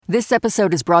This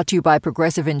episode is brought to you by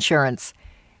Progressive Insurance.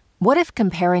 What if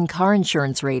comparing car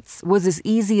insurance rates was as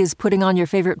easy as putting on your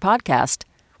favorite podcast?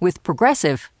 With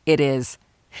Progressive, it is.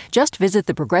 Just visit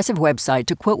the Progressive website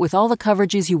to quote with all the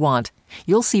coverages you want.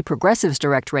 You'll see Progressive's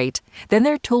direct rate. Then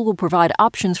their tool will provide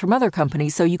options from other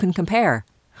companies so you can compare.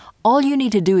 All you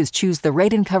need to do is choose the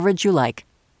rate and coverage you like.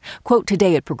 Quote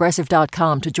today at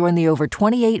Progressive.com to join the over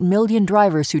 28 million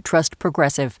drivers who trust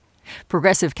Progressive.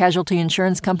 Progressive Casualty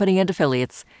Insurance Company and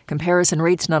Affiliates. Comparison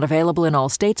rates not available in all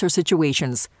states or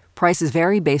situations. Prices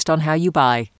vary based on how you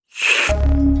buy.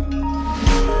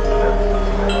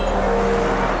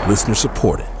 Listener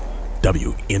supported.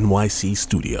 WNYC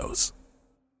Studios.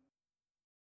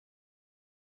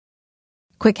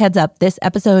 Quick heads up, this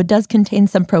episode does contain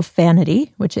some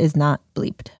profanity, which is not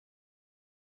bleeped.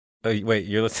 Oh, wait,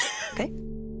 you're listening? Okay.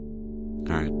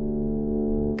 All right.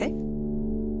 Okay.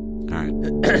 All right.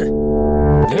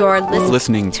 You're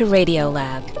Listening to Radio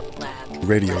Lab.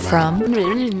 Radio Lab. From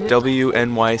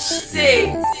WNYC.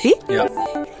 See? Yeah.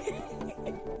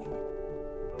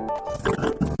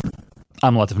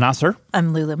 I'm Latif Nasser.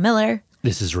 I'm Lula Miller.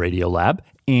 This is Radio Lab.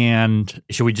 And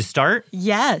should we just start?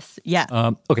 Yes.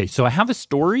 Yeah. Okay, so I have a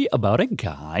story about a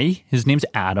guy. His name's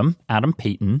Adam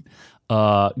Payton.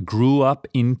 Grew up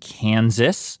in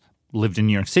Kansas, lived in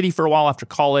New York City for a while after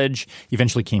college,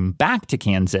 eventually came back to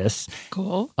Kansas.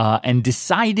 Cool. And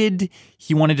decided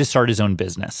he wanted to start his own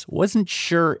business. Wasn't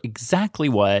sure exactly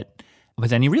what, but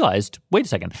then he realized, wait a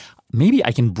second, maybe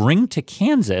I can bring to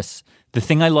Kansas the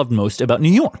thing I loved most about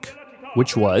New York,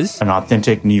 which was an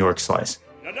authentic New York slice.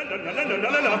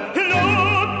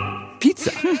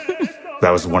 Pizza. That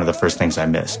was one of the first things I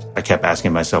missed. I kept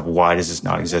asking myself, why does this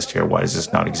not exist here? Why does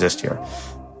this not exist here?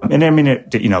 And I mean,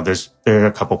 there are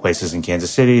a couple places in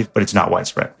Kansas City, but it's not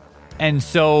widespread. And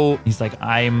so he's like,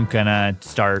 I'm going to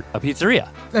start a pizzeria.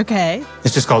 Okay.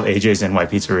 It's just called AJ's NY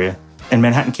Pizzeria. And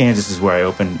Manhattan, Kansas is where I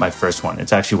opened my first one.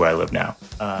 It's actually where I live now.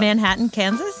 Manhattan,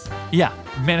 Kansas? Yeah.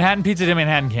 Manhattan Pizza to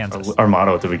Manhattan, Kansas. Our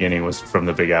motto at the beginning was from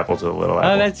the Big Apple to the Little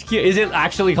Apple. Oh, that's cute. Is it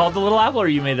actually called the Little Apple or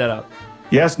you made that up?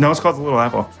 Yes, no, it's called the Little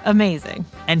Apple. Amazing.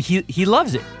 And he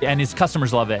loves it, and his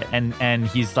customers love it, and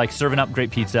he's like serving up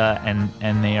great pizza,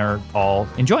 and they are all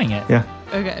enjoying it.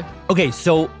 Yeah. Okay,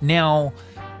 so now,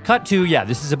 cut to,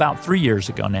 this is about 3 years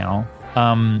ago now.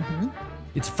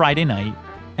 It's Friday night,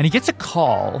 and he gets a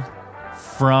call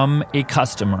from a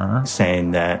customer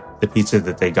saying that the pizza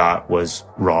that they got was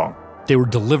wrong. They were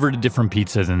delivered a different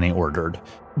pizza than they ordered.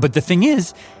 But the thing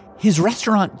is, his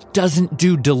restaurant doesn't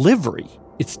do delivery.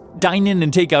 It's dine in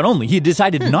and take out only. He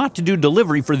decided not to do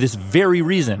delivery for this very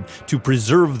reason, to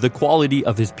preserve the quality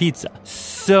of his pizza.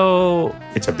 So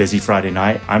it's a busy Friday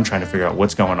night. I'm trying to figure out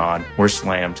what's going on. We're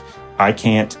slammed. I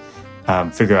can't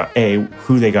figure out, A,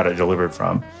 who they got it delivered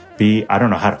from. B, I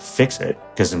don't know how to fix it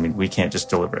because, we can't just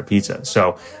deliver a pizza.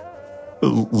 So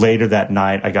later that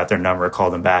night, I got their number,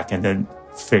 called them back, and then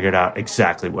figured out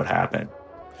exactly what happened.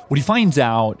 What he finds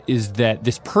out is that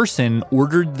this person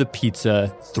ordered the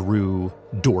pizza through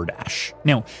DoorDash.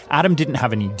 Now, Adam didn't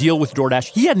have any deal with DoorDash.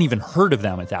 He hadn't even heard of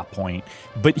them at that point.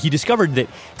 But he discovered that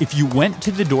if you went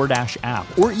to the DoorDash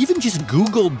app or even just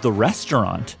Googled the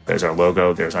restaurant, there's our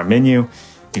logo, there's our menu,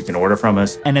 you can order from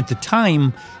us. And at the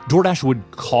time, DoorDash would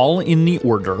call in the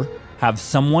order, have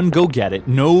someone go get it.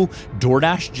 No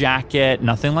DoorDash jacket,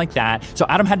 nothing like that. So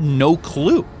Adam had no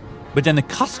clue. But then the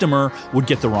customer would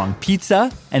get the wrong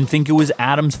pizza and think it was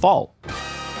Adam's fault.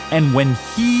 And when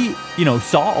he,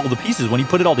 saw all the pieces, when he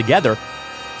put it all together,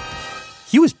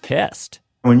 he was pissed.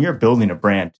 When you're building a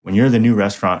brand, when you're the new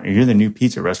restaurant or you're the new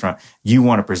pizza restaurant, you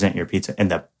want to present your pizza in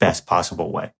the best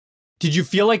possible way. Did you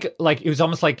feel like it was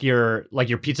almost like your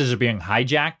pizzas are being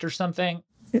hijacked or something?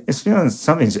 It's feeling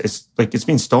something. It's like it's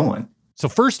being stolen. So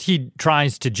first he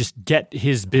tries to just get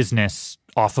his business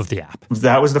off of the app.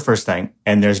 That was the first thing,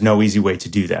 and there's no easy way to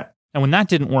do that. And when that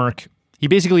didn't work, he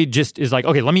basically just is like,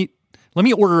 okay, let me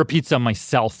order a pizza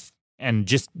myself and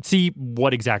just see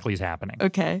what exactly is happening.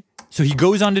 Okay. So he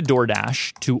goes onto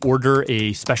DoorDash to order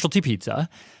a specialty pizza,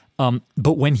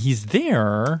 but when he's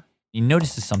there, he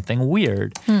notices something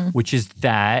weird, which is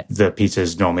that the pizza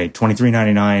is normally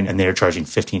 $23.99 and they're charging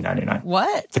 $15.99.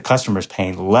 What? The customer's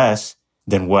paying less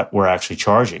than what we're actually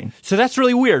charging. So that's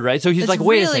really weird, right? So he's like,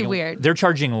 wait a second. Weird. They're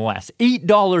charging less,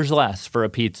 $8 less for a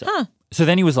pizza. Huh. So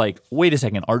then he was like, wait a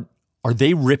second, are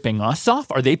they ripping us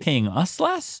off? Are they paying us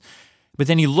less? But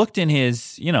then he looked in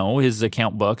his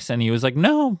account books and he was like,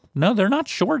 no, they're not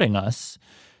shorting us.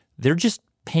 They're just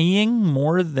paying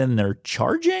more than they're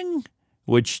charging,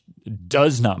 which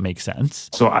does not make sense.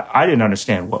 So I didn't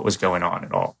understand what was going on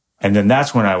at all. And then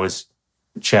that's when I was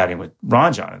chatting with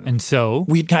Ranjan. And so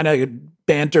we'd kind of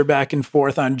banter back and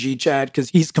forth on GChat because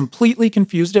he's completely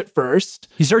confused at first.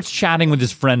 He starts chatting with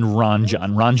his friend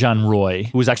Ranjan Roy,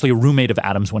 who was actually a roommate of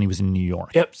Adam's when he was in New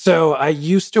York. Yep. So I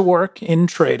used to work in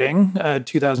trading,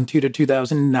 2002 to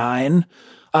 2009.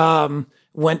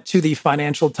 Went to the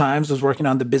Financial Times, was working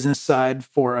on the business side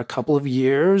for a couple of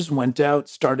years, went out,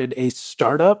 started a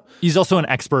startup. He's also an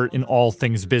expert in all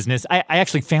things business. I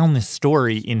actually found this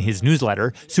story in his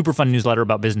newsletter, super fun newsletter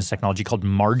about business technology called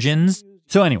Margins.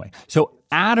 So anyway,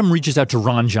 Adam reaches out to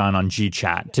Ranjan on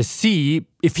GChat to see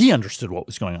if he understood what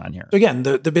was going on here. So again,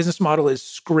 the business model is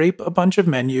scrape a bunch of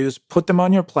menus, put them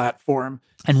on your platform.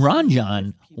 And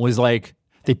Ranjan was like,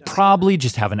 they probably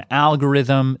just have an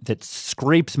algorithm that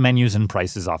scrapes menus and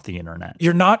prices off the internet.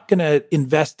 You're not going to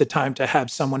invest the time to have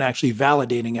someone actually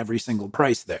validating every single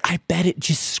price there. I bet it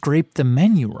just scraped the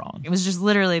menu wrong. It was just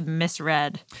literally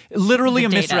misread. Literally a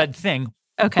misread thing.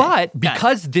 Okay. But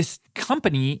because this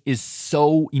company is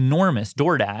so enormous,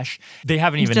 DoorDash, they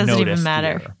haven't even noticed. It doesn't even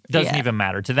matter. Here. It doesn't even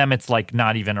matter. To them, it's like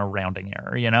not even a rounding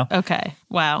error, you know? Okay.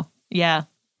 Wow. Yeah.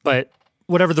 But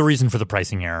whatever the reason for the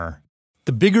pricing error,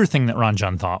 the bigger thing that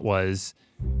Ranjan thought was,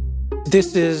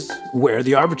 this is where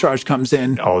the arbitrage comes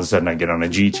in. All of a sudden I get on a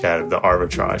GChat of the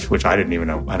arbitrage, which I didn't even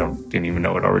know. Didn't even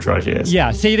know what arbitrage is.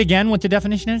 Yeah, say it again, what the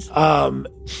definition is? So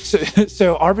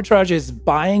arbitrage is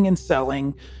buying and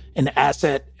selling an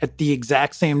asset at the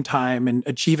exact same time and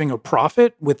achieving a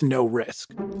profit with no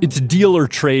risk. It's a deal or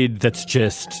trade that's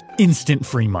just instant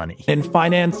free money. In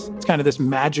finance, it's kind of this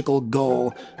magical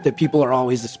goal that people are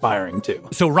always aspiring to.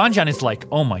 So Ranjan is like,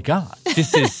 oh my God,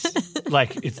 this is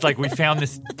it's like we found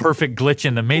this perfect glitch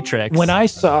in the matrix. When I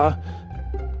saw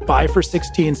buy for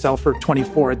 16, sell for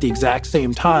 24 at the exact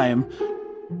same time,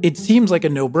 it seems like a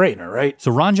no-brainer, right?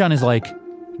 So Ranjan is like,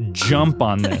 jump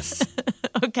on this.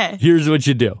 Okay. Here's what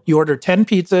you do. You order 10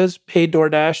 pizzas, pay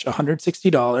DoorDash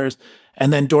 $160,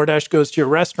 and then DoorDash goes to your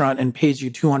restaurant and pays you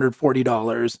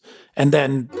 $240. And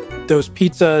then those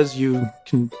pizzas you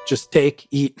can just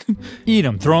eat. Eat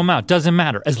them, throw them out, doesn't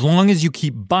matter. As long as you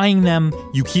keep buying them,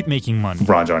 you keep making money.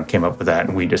 Ranjan came up with that,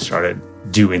 and we just started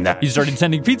doing that. He started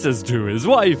sending pizzas to his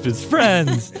wife, his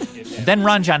friends. And then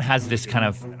Ranjan has this kind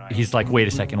of, he's like, wait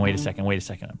a second.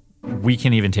 We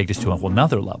can even take this to a whole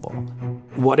nother level.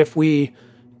 What if we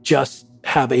just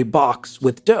have a box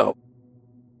with dough?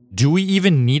 Do we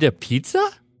even need a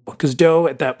pizza? Because dough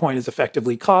at that point is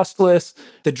effectively costless.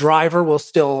 The driver will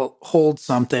still hold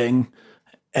something,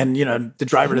 and the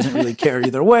driver doesn't really care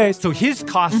either way. So his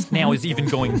cost now is even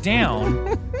going down.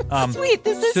 Sweet,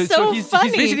 this is so he's, funny.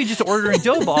 He's basically just ordering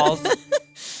dough balls,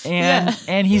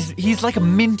 and he's like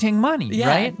minting money,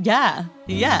 right? Yeah.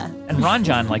 And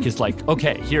Ranjan is like,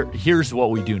 okay, here's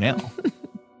what we do now.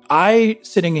 I,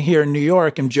 sitting here in New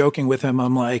York, am joking with him.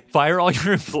 I'm like, fire all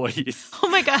your employees. Oh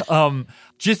my God.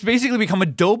 Just basically become a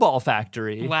dough ball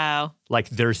factory. Wow. Like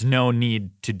there's no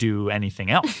need to do anything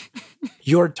else.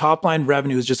 Your top line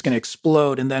revenue is just going to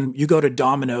explode. And then you go to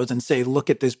Domino's and say,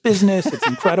 look at this business. It's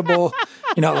incredible.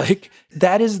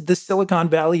 That is the Silicon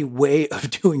Valley way of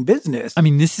doing business. I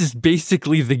mean, this is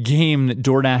basically the game that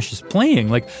DoorDash is playing.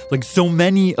 Like so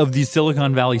many of these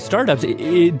Silicon Valley startups,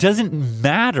 it doesn't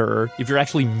matter if you're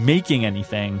actually making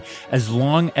anything as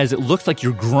long as it looks like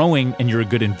you're growing and you're a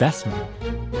good investment.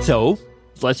 So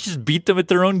let's just beat them at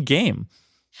their own game.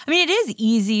 I mean, it is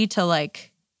easy to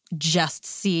just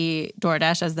see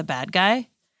DoorDash as the bad guy.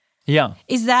 Yeah.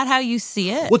 Is that how you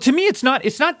see it? Well, to me, it's not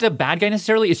the bad guy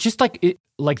necessarily. It's just like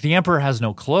the emperor has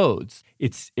no clothes.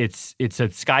 It's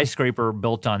a skyscraper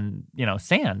built on,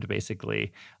 sand,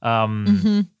 basically.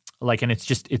 And it's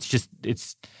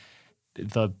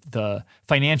the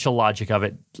financial logic of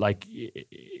it.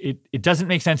 It doesn't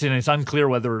make sense, and it's unclear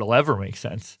whether it'll ever make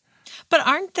sense. But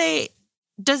aren't they?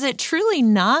 Does it truly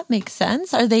not make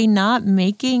sense? Are they not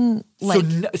making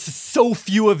so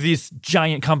few of these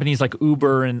giant companies like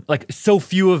Uber and so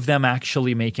few of them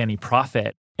actually make any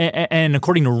profit? And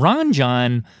according to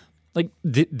Ranjan,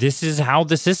 this is how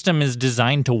the system is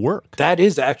designed to work. That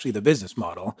is actually the business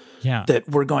model. Yeah. That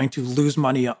we're going to lose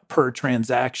money per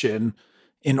transaction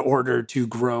in order to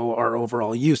grow our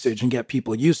overall usage and get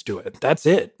people used to it. That's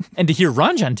it. And to hear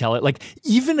Ranjan tell it,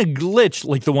 even a glitch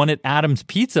like the one at Adam's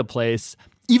Pizza Place,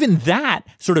 even that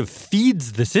sort of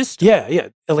feeds the system. Yeah.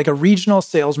 Like a regional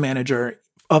sales manager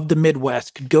of the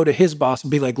Midwest could go to his boss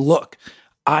and be like, look,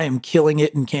 I am killing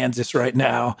it in Kansas right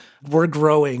now. We're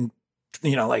growing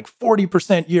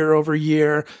 40% year over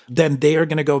year. Then they are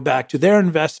going to go back to their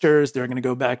investors. They're going to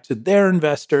go back to their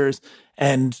investors.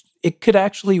 And it could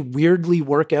actually weirdly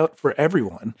work out for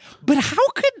everyone. But how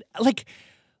could,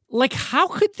 Like, how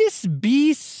could this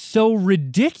be so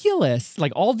ridiculous?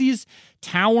 Like, all these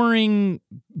towering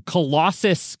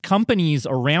colossus companies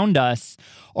around us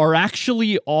are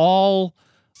actually all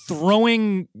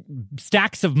throwing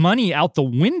stacks of money out the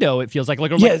window, it feels like.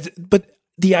 But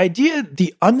the idea,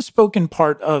 the unspoken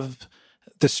part of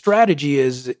the strategy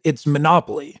is it's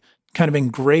monopoly, kind of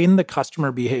ingrain the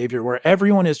customer behavior where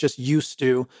everyone is just used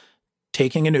to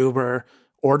taking an Uber,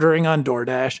 ordering on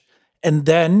DoorDash, and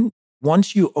then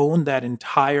once you own that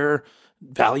entire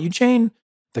value chain,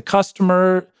 the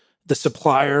customer, the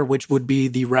supplier, which would be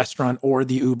the restaurant or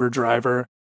the Uber driver,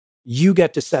 you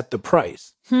get to set the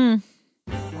price. I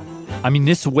mean,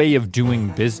 this way of doing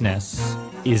business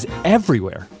is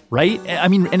everywhere, right? I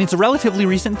mean, and it's a relatively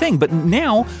recent thing, but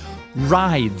now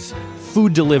rides,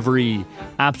 food delivery,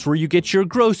 apps where you get your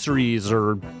groceries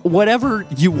or whatever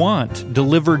you want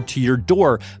delivered to your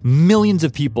door. Millions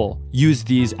of people use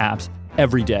these apps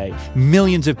every day.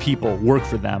 Millions of people work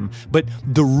for them. But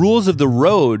the rules of the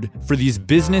road for these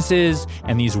businesses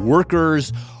and these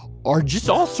workers are just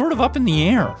all sort of up in the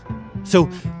air. So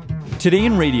today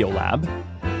in Radiolab,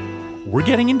 we're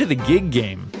getting into the gig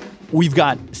game. We've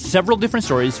got several different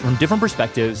stories from different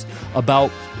perspectives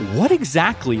about what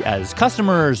exactly, as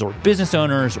customers or business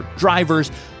owners or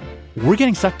drivers, we're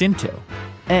getting sucked into.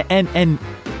 And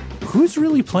who's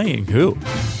really playing who?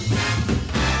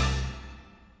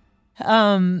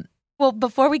 Well,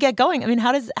 before we get going, I mean,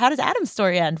 how does Adam's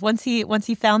story end? Once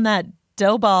he found that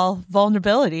dough ball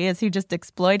vulnerability, is he just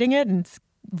exploiting it and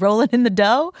rolling in the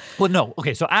dough? Well, no.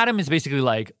 Okay, so Adam is basically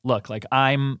like, look, like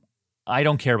I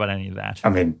don't care about any of that. I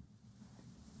mean,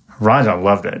 Ranjan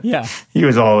loved it. Yeah. He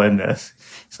was all in this.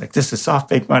 He's like, this is soft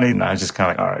bake money. And I was just kind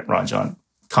of like, all right, Ranjan,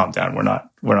 calm down. We're not,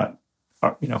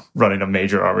 running a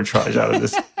major arbitrage out of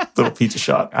this little pizza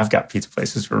shop. I've got pizza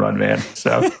places to run, man.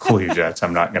 So cool your jets.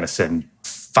 I'm not going to send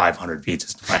 500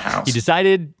 pizzas to my house. He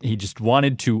decided he just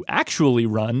wanted to actually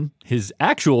run his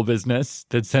actual business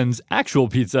that sends actual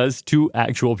pizzas to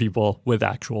actual people with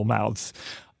actual mouths.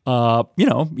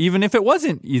 Even if it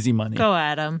wasn't easy money. Go,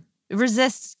 Adam.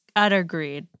 Resist utter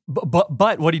greed.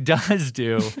 But what he does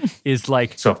do is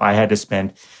like... So if I had to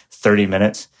spend 30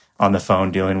 minutes on the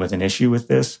phone dealing with an issue with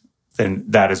this, then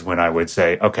that is when I would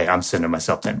say, okay, I'm sending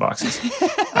myself 10 boxes.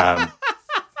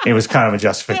 It was kind of a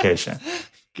justification.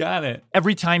 Got it.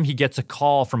 Every time he gets a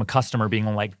call from a customer being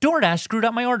like, DoorDash screwed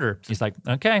up my order, he's like,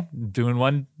 okay, doing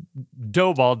one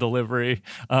dough ball delivery.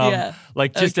 As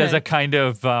a kind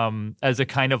of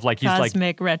like, he's like...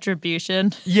 Cosmic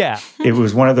retribution. Yeah. It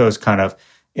was one of those kind of,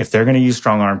 if they're going to use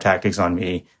strong arm tactics on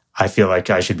me, I feel like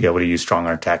I should be able to use strong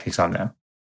arm tactics on them.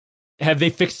 Have they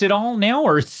fixed it all now,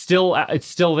 or it's still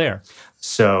there?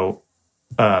 So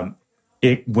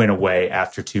it went away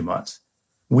after 2 months.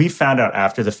 We found out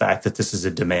after the fact that this is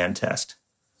a demand test.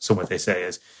 So what they say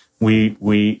is,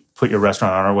 we put your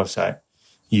restaurant on our website.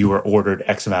 You were ordered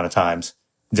X amount of times.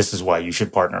 This is why you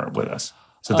should partner with us.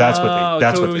 So that's what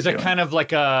they. So it was a kind of like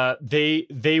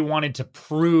they wanted to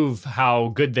prove how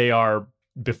good they are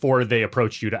before they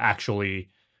approached you to actually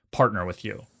partner with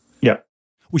you. Yeah.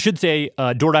 We should say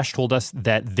DoorDash told us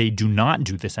that they do not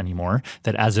do this anymore,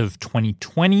 that as of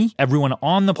 2020, everyone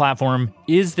on the platform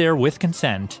is there with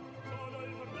consent,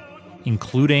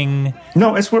 including...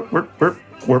 No,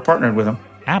 we're partnered with them.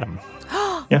 Adam.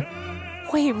 Yeah.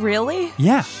 Wait, really?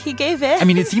 Yeah. He gave in? I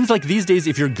mean, it seems like these days,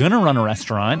 if you're going to run a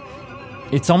restaurant,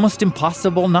 it's almost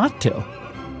impossible not to.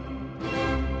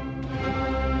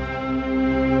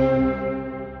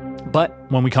 But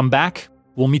when we come back,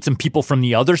 we'll meet some people from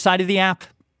the other side of the app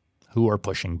who are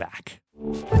pushing back.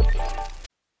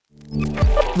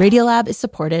 Radiolab is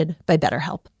supported by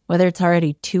BetterHelp. Whether it's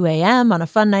already 2 a.m. on a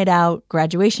fun night out,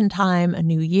 graduation time, a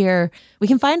new year, we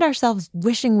can find ourselves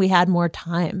wishing we had more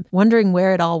time, wondering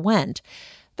where it all went.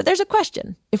 But there's a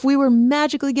question. If we were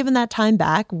magically given that time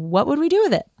back, what would we do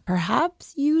with it?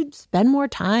 Perhaps you'd spend more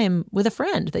time with a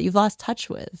friend that you've lost touch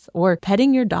with, or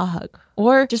petting your dog,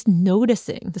 or just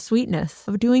noticing the sweetness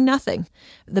of doing nothing.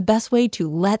 The best way to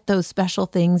let those special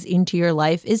things into your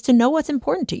life is to know what's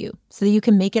important to you so that you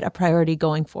can make it a priority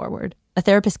going forward. A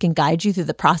therapist can guide you through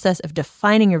the process of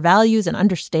defining your values and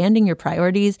understanding your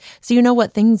priorities so you know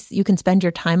what things you can spend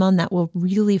your time on that will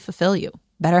really fulfill you.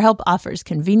 BetterHelp offers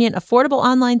convenient, affordable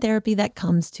online therapy that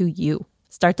comes to you.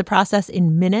 Start the process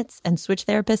in minutes and switch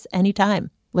therapists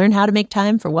anytime. Learn how to make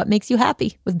time for what makes you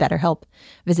happy with BetterHelp.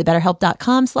 Visit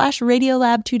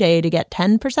BetterHelp.com/Radiolab today to get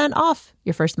 10% off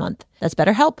your first month. That's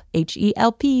BetterHelp,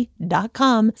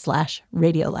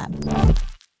 HELP.com/Radiolab.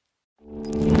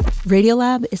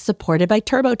 Radiolab is supported by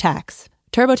TurboTax.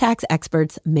 TurboTax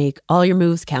experts make all your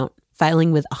moves count,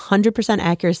 filing with 100%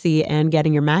 accuracy and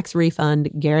getting your max refund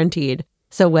guaranteed.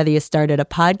 So whether you started a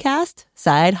podcast,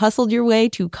 side hustled your way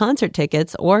to concert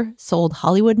tickets, or sold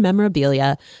Hollywood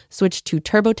memorabilia, switch to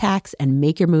TurboTax and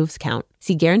make your moves count.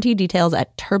 See guarantee details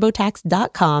at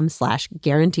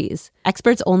turbotax.com/guarantees.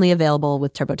 Experts only available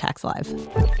with TurboTax Live.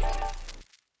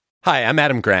 Hi, I'm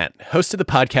Adam Grant, host of the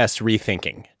podcast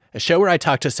Rethinking, a show where I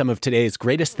talk to some of today's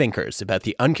greatest thinkers about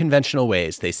the unconventional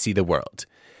ways they see the world.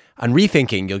 On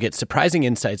Rethinking, you'll get surprising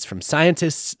insights from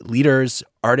scientists, leaders,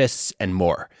 artists, and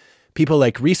more. People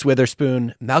like Reese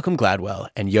Witherspoon, Malcolm Gladwell,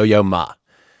 and Yo-Yo Ma.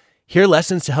 Hear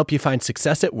lessons to help you find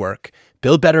success at work,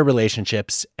 build better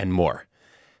relationships, and more.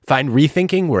 Find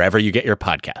Rethinking wherever you get your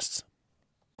podcasts.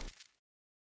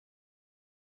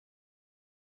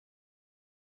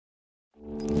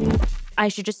 I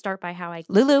should just start by how I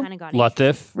Lulu. kind of got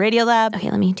Latif. Radiolab.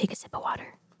 Okay, let me take a sip of water.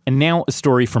 And now a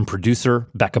story from producer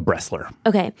Becca Bressler.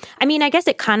 Okay. I mean, I guess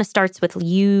it kind of starts with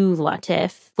you,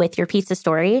 Latif, with your pizza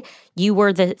story. You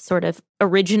were the sort of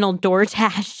original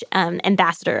DoorDash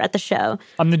ambassador at the show.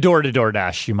 I'm the door-to-door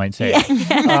dash, you might say.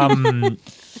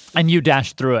 And you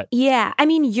dashed through it. Yeah. I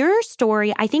mean, your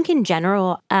story, I think in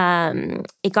general,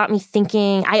 it got me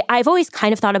thinking. I've always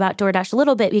kind of thought about DoorDash a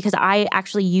little bit because I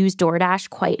actually use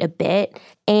DoorDash quite a bit.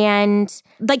 And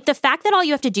like the fact that all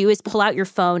you have to do is pull out your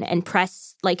phone and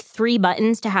press like 3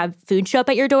 buttons to have food show up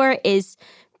at your door is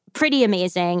pretty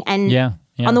amazing. And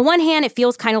on the one hand, it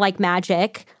feels kind of like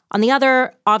magic. On the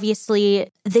other, obviously,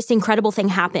 this incredible thing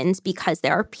happens because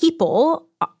there are people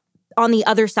on the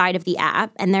other side of the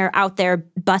app and they're out there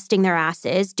busting their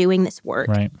asses doing this work.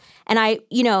 Right. And I,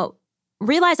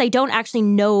 realize I don't actually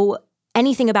know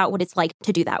anything about what it's like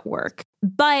to do that work.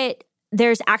 But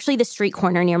there's actually the street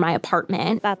corner near my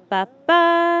apartment.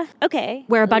 Okay.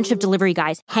 Where a bunch of delivery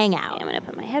guys hang out. I'm going to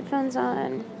put my headphones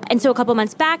on. And so a couple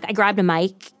months back, I grabbed a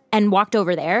mic and walked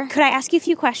over there. Could I ask you a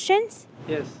few questions?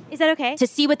 Yes. Is that okay? To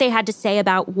see what they had to say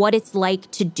about what it's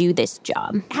like to do this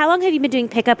job. How long have you been doing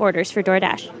pickup orders for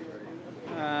DoorDash? Long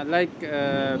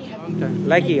time.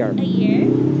 Like a year. A year?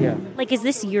 Yeah. Like, is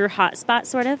this your hotspot,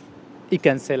 sort of? You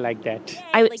can say like that.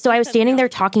 So I was standing there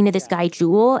talking to this guy,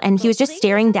 Jewel, and he was just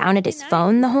staring down at his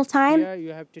phone the whole time.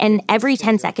 And every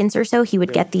 10 seconds or so, he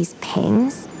would get these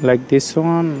pings. Like this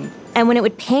one. And when it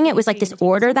would ping, it was like this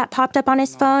order that popped up on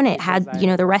his phone. It had,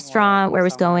 the restaurant, where it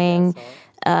was going,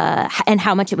 and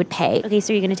how much it would pay. Okay,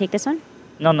 so you're going to take this one?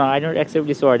 No, I don't accept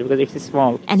this order because it's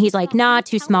small. And he's like, nah,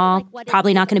 too small.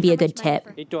 Probably not going to be a good tip.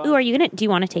 Ooh, do you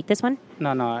want to take this one?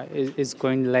 No, it's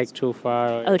going like too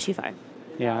far. Oh, too far.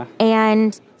 Yeah.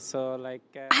 And so like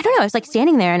I don't know, I was like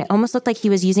standing there and it almost looked like he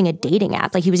was using a dating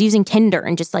app. Like he was using Tinder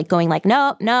and just like going like,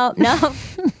 no.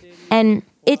 And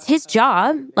it's his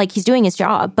job, like he's doing his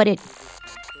job, but it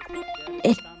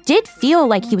did feel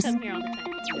like he was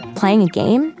playing a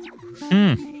game.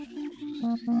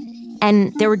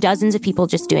 And there were dozens of people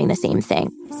just doing the same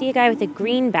thing. I see a guy with a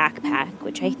green backpack,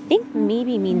 which I think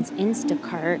maybe means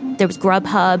Instacart. There was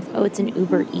Grubhub. Oh, it's an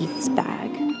Uber Eats bag.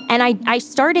 And I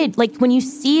started, like, when you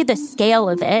see the scale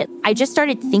of it, I just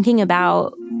started thinking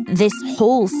about this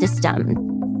whole system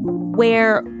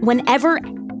where whenever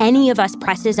any of us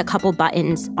presses a couple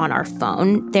buttons on our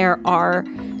phone, there are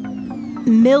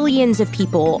millions of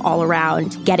people all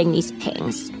around getting these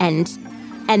pings and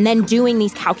then doing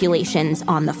these calculations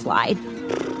on the fly,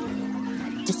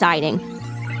 deciding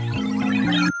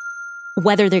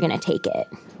whether they're going to take it.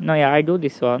 No, yeah, I do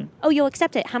this one. Oh, you'll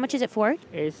accept it. How much is it for?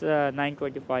 It's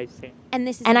 9.25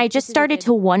 cents. And I just started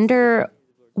to wonder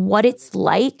what it's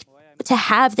like to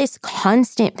have this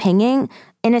constant pinging,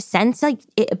 in a sense, like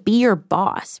it be your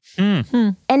boss.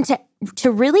 And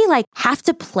to really like have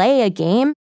to play a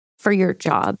game for your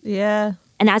job. Yeah.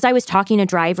 And as I was talking to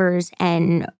drivers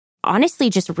and honestly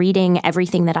just reading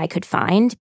everything that I could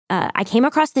find, I came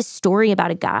across this story about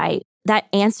a guy that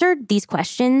answered these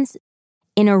questions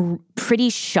in a pretty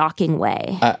shocking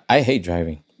way. I hate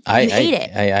driving. I hate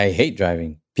it. I hate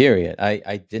driving, period.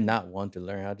 I did not want to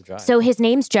learn how to drive. So his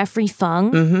name's Jeffrey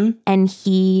Fung, and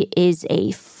he is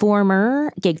a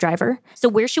former gig driver. So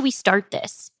where should we start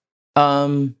this?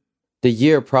 The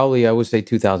year probably, I would say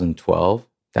 2012.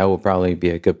 That would probably be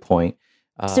a good point.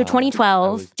 So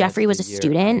 2012, Jeffrey was a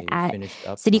student at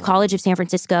City College of San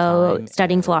Francisco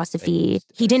studying philosophy.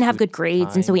 He didn't have good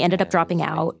grades, and so he ended up dropping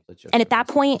out. And at that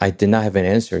point, I did not have an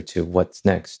answer to what's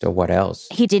next or what else.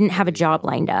 He didn't have a job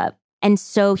lined up. And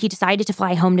so he decided to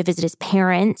fly home to visit his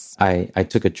parents. I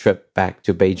took a trip back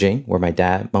to Beijing, where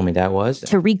mom and dad was.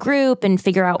 To regroup and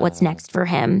figure out what's next for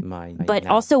him. But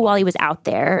also while he was out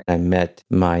there, I met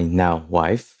my now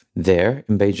wife there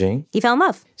in Beijing. He fell in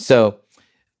love. So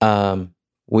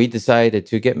we decided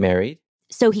to get married.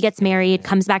 So he gets married,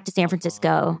 comes back to San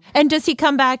Francisco. And does he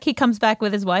come back? He comes back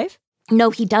with his wife? No,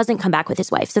 he doesn't come back with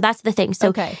his wife. So that's the thing.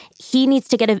 So he needs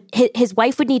to get his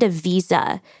wife would need a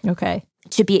visa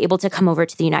to be able to come over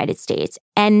to the United States.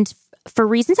 And for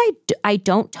reasons I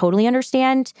don't totally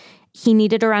understand, he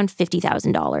needed around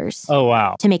 $50,000. Oh,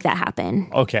 wow. To make that happen.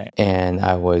 Okay. And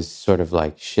I was sort of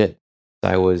like, shit.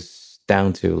 I was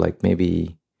down to like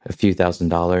maybe a few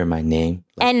 $1,000s in my name.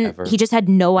 And he just had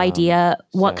no idea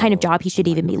what kind of job he should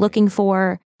even be looking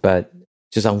for. But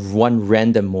just on one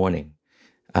random morning,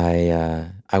 I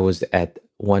was at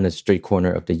one street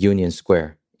corner of the Union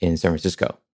Square in San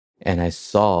Francisco. And I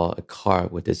saw a car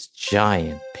with this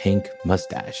giant pink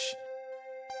mustache.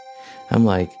 I'm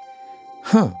like,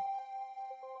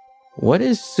 what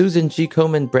is Susan G.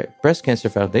 Komen Breast Cancer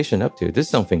Foundation up to? This is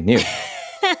something new.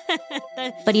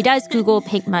 But he does Google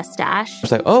pink mustache. I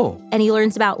was like, oh. And he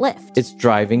learns about Lyft. It's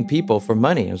driving people for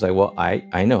money. I was like, well,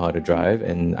 I know how to drive.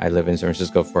 And I live in San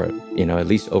Francisco for, at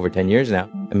least over 10 years now.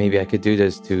 And maybe I could do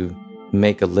this to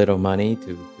make a little money.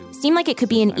 Seemed like it could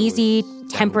be an easy,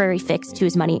 temporary fix to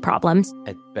his money problems.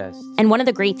 At best. And one of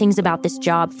the great things about this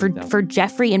job, for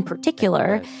Jeffrey in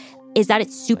particular, is that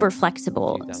it's super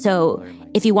flexible. So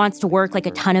if he wants to work like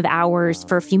a ton of hours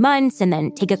for a few months and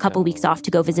then take a couple weeks off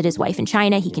to go visit his wife in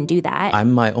China, he can do that.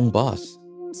 I'm my own boss.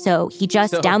 So he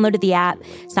just downloaded the app,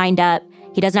 signed up.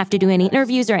 He doesn't have to do any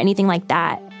interviews or anything like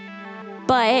that.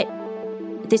 But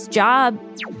this job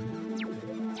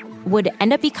would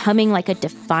end up becoming like a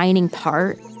defining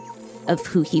part of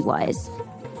who he was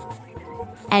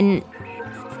and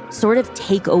sort of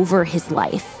take over his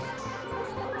life.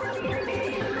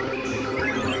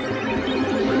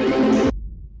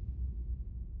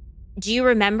 Do you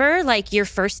remember like your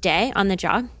first day on the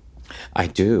job? I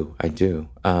do. I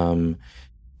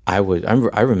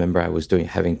remember I was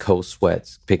having cold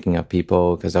sweats, picking up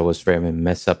people because I was very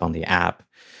messed up on the app.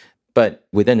 But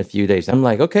within a few days, I'm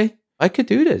like, okay, I could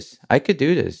do this.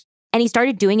 And he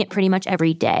started doing it pretty much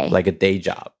every day. Like a day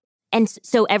job. And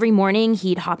so every morning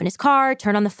he'd hop in his car,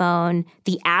 turn on the phone,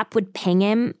 the app would ping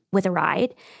him with a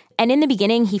ride. And in the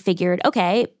beginning, he figured,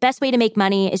 okay, best way to make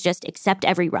money is just accept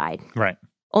every ride. Right.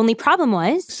 Only problem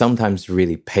was... sometimes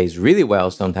really pays really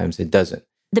well, sometimes it doesn't.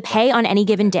 The pay on any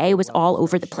given day was all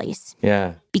over the place.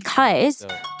 Yeah. Because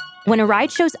when a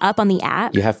ride shows up on the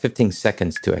app... you have 15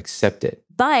 seconds to accept it.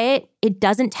 But it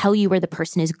doesn't tell you where the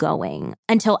person is going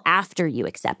until after you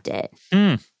accept it.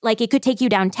 Like it could take you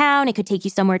downtown, it could take you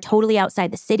somewhere totally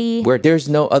outside the city. Where there's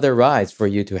no other rides for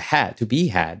you to be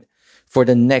had for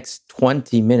the next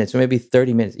 20 minutes or maybe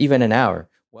 30 minutes, even an hour.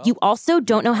 You also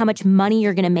don't know how much money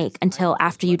you're going to make until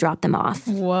after you drop them off.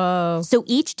 Whoa. So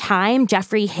each time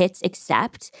Jeffrey hits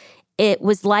accept, it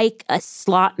was like a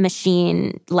slot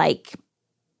machine, like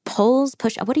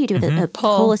push. What do you do with a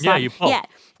pull? A slot? Yeah, you pull. Yeah,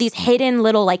 these hidden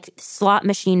little like slot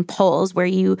machine pulls where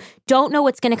you don't know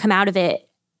what's going to come out of it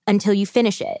until you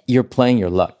finish it. You're playing your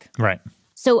luck. Right.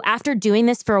 So after doing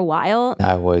this for a while,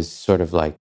 I was sort of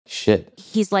like, shit.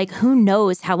 He's like, who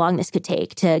knows how long this could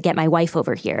take to get my wife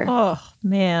over here. Oh,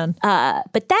 man.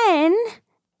 But then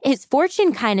his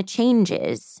fortune kind of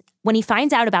changes when he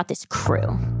finds out about this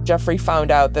crew. Jeffrey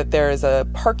found out that there is a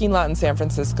parking lot in San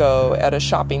Francisco at a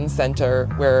shopping center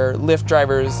where Lyft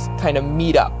drivers kind of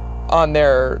meet up on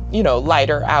their,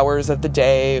 lighter hours of the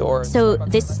day. So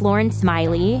this is Lauren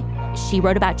Smiley. She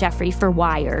wrote about Jeffrey for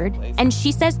Wired. And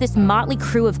she says this motley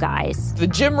crew of guys. The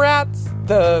gym rats,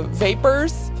 the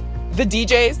vapors, the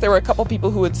DJs. There were a couple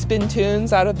people who would spin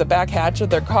tunes out of the back hatch of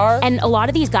their car. And a lot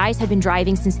of these guys had been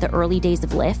driving since the early days of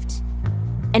Lyft.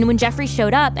 And when Jeffrey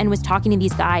showed up and was talking to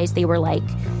these guys, they were like,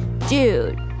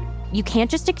 dude, you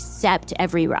can't just accept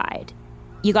every ride.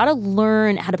 You got to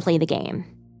learn how to play the game.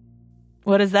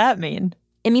 What does that mean?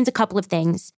 It means a couple of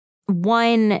things.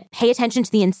 One, pay attention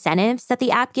to the incentives that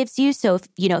the app gives you. So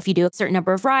if you do a certain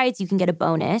number of rides, you can get a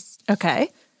bonus. Okay.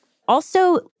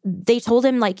 Also, they told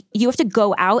him, you have to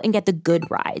go out and get the good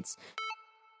rides.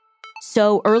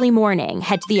 So early morning,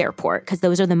 head to the airport, because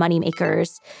those are the money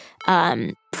makers.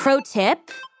 Pro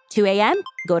tip, 2 a.m.,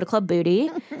 go to Club Booty.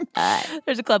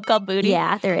 There's a club called Booty.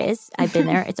 Yeah, there is. I've been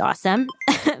there. It's awesome.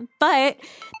 But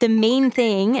the main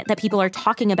thing that people are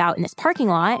talking about in this parking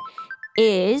lot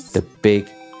is... the big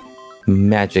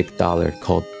magic dollar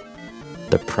called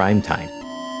the prime time.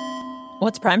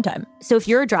 What's prime time? So if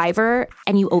you're a driver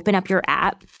and you open up your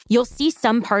app, you'll see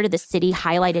some part of the city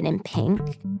highlighted in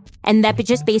pink. And that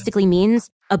just basically means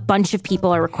a bunch of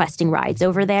people are requesting rides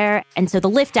over there. And so the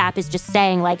Lyft app is just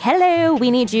saying hello,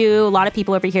 we need you. A lot of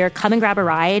people over here, come and grab a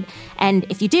ride. And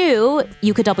if you do,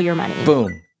 you could double your money.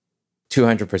 Boom.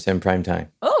 200% prime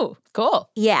time. Oh, cool.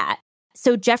 Yeah.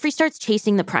 So Jeffrey starts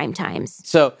chasing the prime times.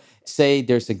 So Say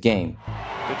there's a game.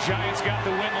 The Giants got the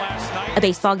win last night. A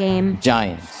baseball game.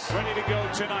 Giants. Ready to go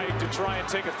tonight to try and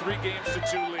take a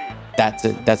 3-2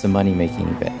 lead. That's a money-making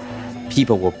event.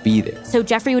 People will be there. So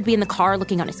Jeffrey would be in the car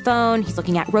looking on his phone. He's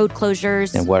looking at road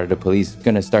closures. And what are the police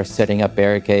going to start setting up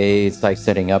barricades, like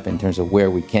setting up in terms of where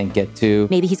we can't get to?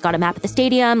 Maybe he's got a map at the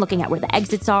stadium, looking at where the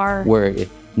exits are. Where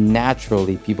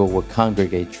naturally people would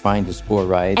congregate trying to score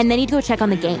rides. And then he'd go check on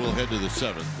the game. We'll head to the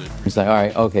 7th. It's like, all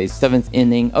right, okay, 7th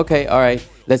inning. Okay, all right,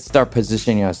 let's start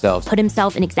positioning ourselves. Put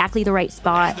himself in exactly the right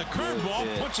spot. The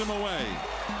curveball puts him away.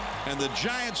 And the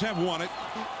Giants have won it.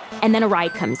 And then a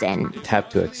ride comes in. Tap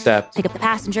to accept. Pick up the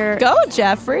passenger. Go,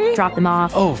 Jeffrey. Drop them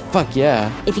off. Oh, fuck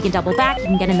yeah. If you can double back, you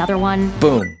can get another one.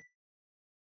 Boom.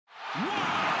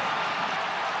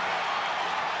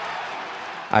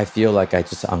 I feel like I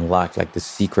just unlocked like the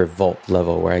secret vault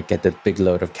level where I get the big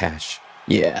load of cash.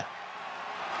 Yeah.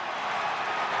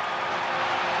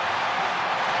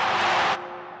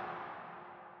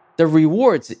 The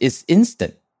rewards is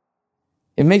instant.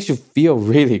 It makes you feel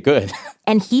really good.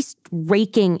 And he's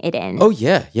raking it in. Oh,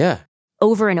 yeah, yeah.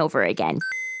 Over and over again.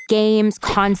 Games,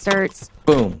 concerts.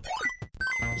 Boom.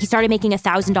 He started making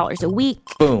 $1,000 a week.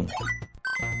 Boom.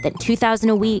 Then $2,000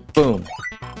 a week. Boom.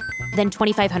 Then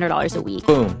 $2,500 a week.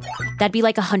 Boom. That'd be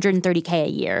like $130K a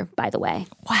year, by the way.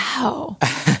 Wow.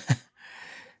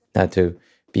 Not to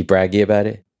be braggy about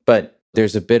it, but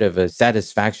there's a bit of a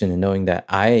satisfaction in knowing that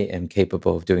I am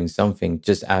capable of doing something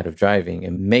just out of driving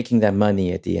and making that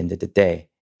money at the end of the day.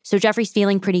 So Jeffrey's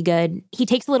feeling pretty good. He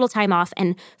takes a little time off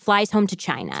and flies home to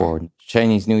China. For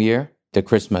Chinese New Year, the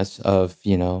Christmas of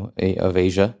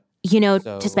Asia.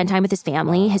 To spend time with his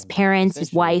family, his parents,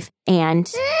 his wife,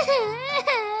 and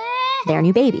their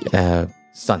new baby.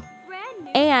 Son.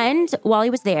 And while he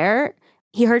was there,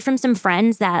 he heard from some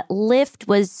friends that Lyft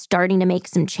was starting to make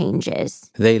some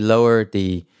changes. They lowered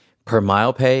the per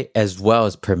mile pay as well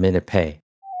as per minute pay.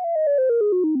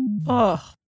 Oh.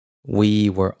 We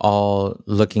were all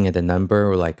looking at the number.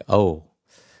 We're like,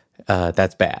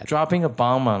 that's bad. Dropping a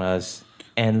bomb on us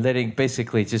and letting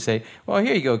basically just say, well,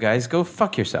 here you go, guys. Go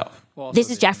fuck yourself.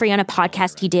 This is Jeffrey on a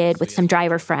podcast he did with some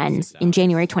driver friends in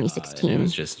January 2016. It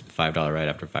was just $5 ride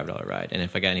after $5 ride. And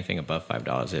if I got anything above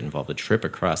 $5, it involved a trip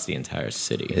across the entire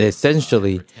city.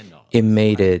 Essentially, it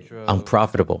made it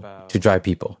unprofitable to drive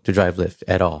Lyft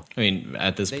at all. I mean,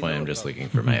 at this point, I'm just looking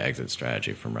for my exit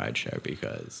strategy from rideshare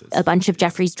because a bunch of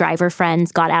Jeffrey's driver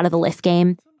friends got out of the Lyft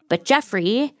game. But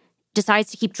Jeffrey decides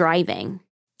to keep driving.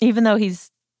 Even though he's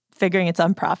figuring it's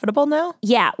unprofitable now?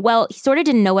 Yeah, well, he sort of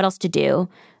didn't know what else to do.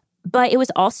 But it was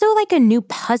also like a new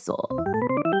puzzle.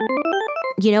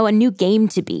 A new game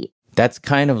to beat. That's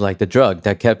kind of like the drug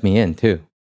that kept me in, too.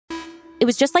 It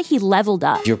was just like he leveled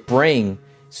up. Your brain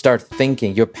started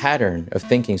thinking, your pattern of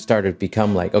thinking started to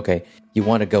become like, okay, you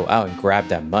want to go out and grab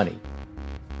that money.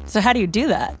 So how do you do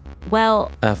that?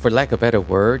 Well, for lack of a better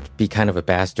word, be kind of a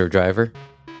bastard driver.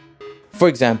 For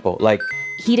example, like...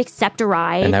 he'd accept a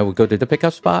ride. And I would go to the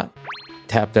pickup spot.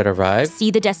 Tap that arrive. See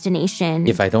the destination.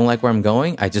 If I don't like where I'm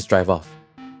going, I just drive off.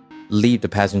 Leave the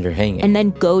passenger hanging. And then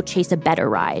go chase a better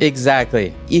ride.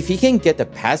 Exactly. If you can get the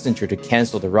passenger to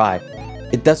cancel the ride,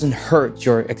 it doesn't hurt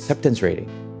your acceptance rating.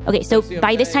 Okay, so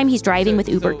by this time he's driving with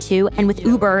Uber too. And with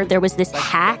Uber, there was this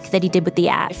hack that he did with the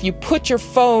app. If you put your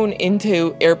phone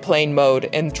into airplane mode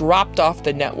and dropped off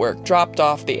the network, dropped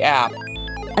off the app,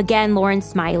 again, Lauren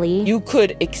Smiley, you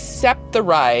could accept the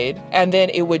ride, and then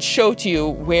it would show to you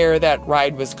where that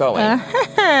ride was going.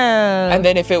 And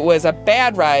then if it was a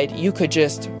bad ride, you could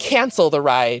just cancel the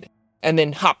ride and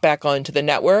then hop back onto the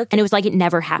network. And it was like it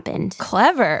never happened.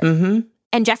 Clever. Mm-hmm.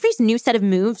 And Jeffrey's new set of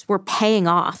moves were paying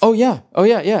off. Oh, yeah.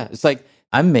 It's like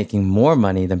I'm making more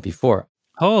money than before.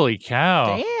 Holy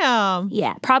cow. Damn.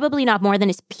 Yeah, probably not more than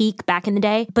his peak back in the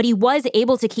day, but he was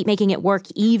able to keep making it work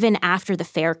even after the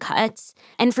fare cuts.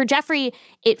 And for Jeffrey,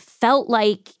 it felt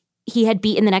like he had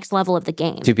beaten the next level of the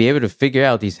game. To be able to figure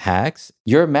out these hacks,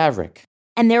 you're a maverick.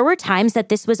 And there were times that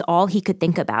this was all he could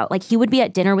think about. Like he would be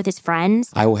at dinner with his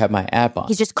friends. I will have my app on.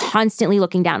 He's just constantly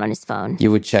looking down on his phone.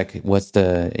 You would check what's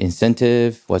the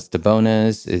incentive, what's the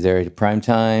bonus, is there a prime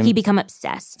time? He'd become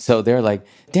obsessed. So they're like,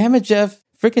 damn it, Jeff.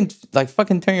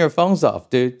 Fucking turn your phones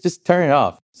off, dude. Just turn it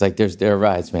off. It's like, there are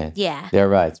rides, man. Yeah. There are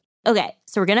rides. Okay,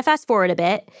 so we're going to fast forward a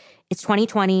bit. It's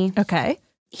 2020. Okay.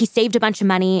 He saved a bunch of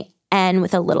money, and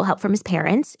with a little help from his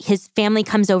parents, his family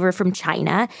comes over from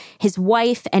China. His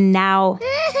wife and now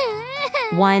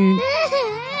 1,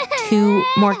 2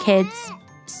 more kids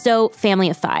So, family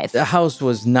of 5. The house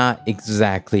was not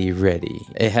exactly ready.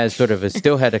 It had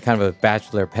still had a kind of a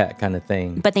bachelor pad kind of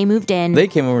thing. But they moved in. They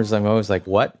came over and I was like,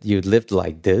 what? You lived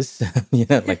like this?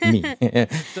 Like me.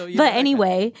 But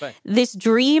anyway, this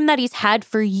dream that he's had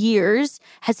for years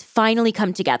has finally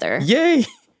come together. Yay!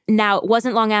 Now, it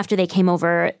wasn't long after they came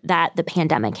over that the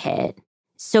pandemic hit.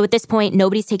 So at this point,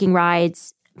 nobody's taking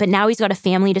rides. But now he's got a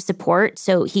family to support,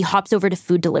 so he hops over to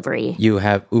food delivery. You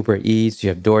have Uber Eats, you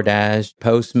have DoorDash,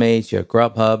 Postmates, you have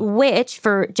Grubhub. Which,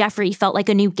 for Jeffrey, felt like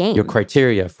a new game. Your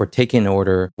criteria for taking an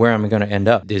order, where am I going to end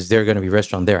up? Is there going to be a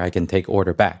restaurant there I can take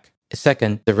order back?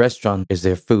 Second, the restaurant, is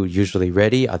their food usually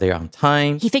ready? Are they on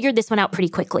time? He figured this one out pretty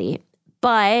quickly.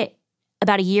 But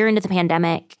about a year into the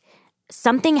pandemic,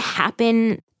 something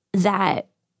happened that,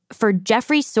 for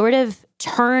Jeffrey, sort of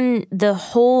turn the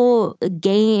whole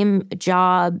game,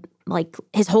 job, like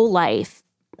his whole life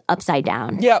upside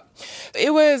down. Yep.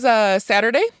 It was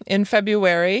Saturday in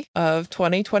February of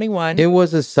 2021. It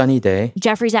was a sunny day.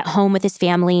 Jeffrey's at home with his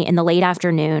family in the late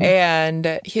afternoon.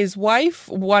 And his wife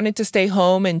wanted to stay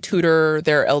home and tutor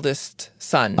their eldest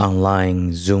son.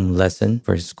 Online Zoom lesson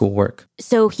for his schoolwork.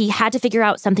 So he had to figure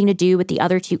out something to do with the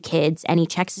other 2 kids, and he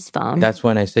checks his phone. That's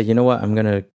when I said, you know what? I'm going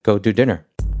to go do dinner.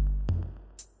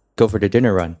 Go for the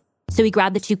dinner run. So he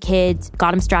grabbed the 2 kids,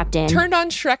 got them strapped in. Turned on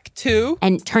Shrek 2.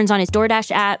 And turns on his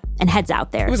DoorDash app and heads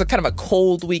out there. It was a kind of a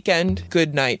cold weekend.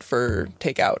 Good night for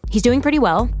takeout. He's doing pretty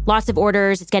well. Lots of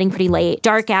orders. It's getting pretty late.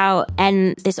 Dark out.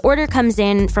 And this order comes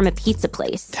in from a pizza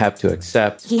place. Tap to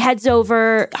accept. He heads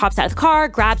over, hops out of the car,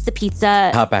 grabs the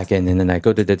pizza. Hop back in, and then I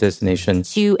go to the destination.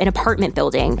 To an apartment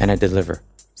building. And I deliver.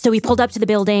 So we pulled up to the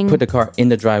building. Put the car in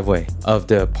the driveway of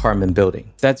the apartment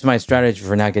building. That's my strategy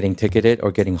for not getting ticketed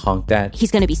or getting honked at.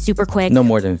 He's going to be super quick. No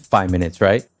more than 5 minutes,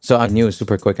 right? So I knew it was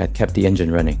super quick. I kept the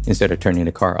engine running instead of turning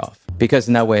the car off. Because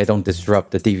in that way, I don't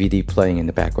disrupt the DVD playing in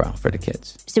the background for the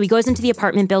kids. So he goes into the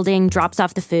apartment building, drops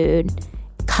off the food,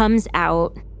 comes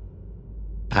out.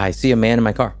 I see a man in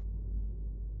my car.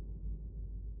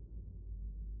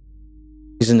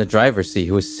 He's in the driver's seat.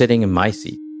 He was sitting in my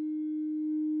seat.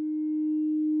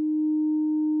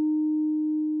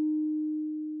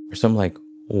 So I'm like,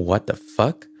 what the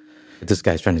fuck? This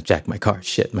guy's trying to jack my car.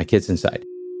 Shit, my kid's inside.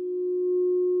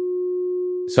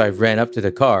 So I ran up to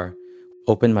the car,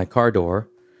 opened my car door.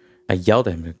 I yelled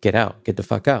at him, get out, get the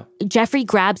fuck out. Jeffrey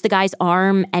grabs the guy's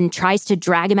arm and tries to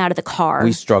drag him out of the car.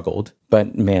 We struggled,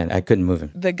 but man, I couldn't move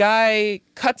him. The guy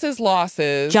cuts his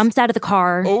losses. Jumps out of the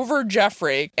car. Over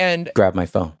Jeffrey and grabbed my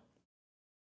phone.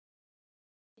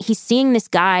 He's seeing this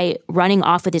guy running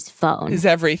off with his phone. Is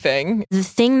everything. The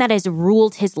thing that has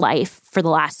ruled his life for the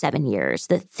last 7 years.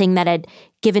 The thing that had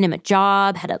given him a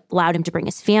job, had allowed him to bring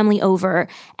his family over,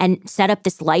 and set up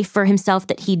this life for himself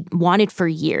that he'd wanted for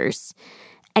years.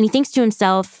 And he thinks to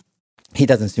himself, he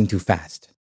doesn't seem too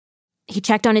fast. He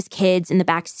checked on his kids in the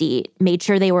back seat, made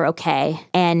sure they were okay,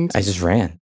 and I just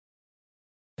ran.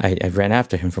 I ran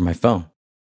after him for my phone.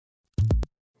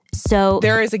 So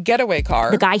there is a getaway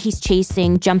car. The guy he's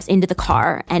chasing jumps into the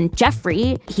car, and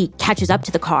Jeffrey, he catches up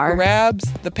to the car.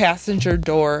 Grabs the passenger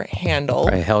door handle.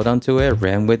 I held onto it,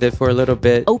 ran with it for a little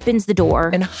bit. Opens the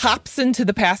door. And hops into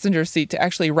the passenger seat to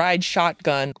actually ride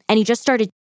shotgun. And he just started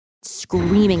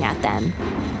screaming at them.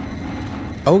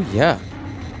 Oh, yeah.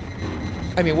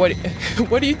 I mean, what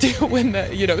do you do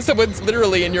when, someone's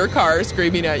literally in your car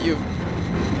screaming at you?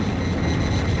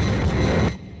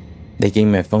 They gave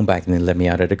me my phone back and they let me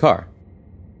out of the car.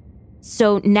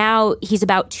 So now he's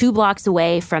about 2 blocks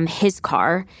away from his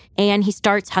car, and he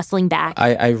starts hustling back.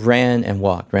 I ran and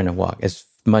walked as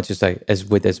much as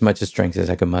with as much strength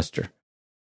as I could muster.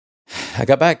 I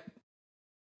got back.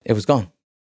 It was gone.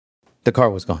 The car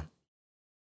was gone.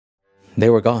 They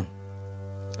were gone.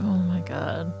 Oh my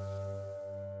God.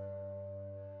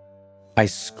 I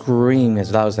screamed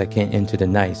as loud as I can into the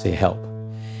night, say help.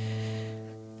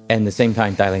 And at the same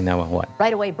time, dialing 911.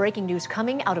 Right away, breaking news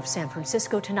coming out of San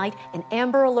Francisco tonight. An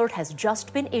Amber Alert has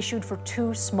just been issued for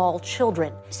 2 small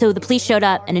children. So the police showed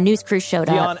up and a news crew showed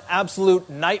Dion, up. absolute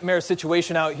nightmare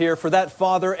situation out here for that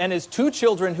father and his 2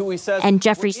 children who he says... And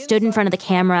Jeffrey stood in front of the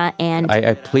camera and...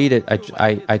 I pleaded,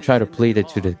 I tried to plead it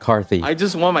to the car thief. I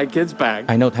just want my kids back.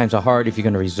 I know times are hard if you're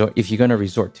going to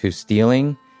resort to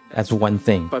stealing. That's one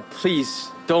thing. But please,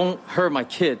 don't hurt my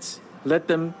kids. Let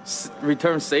them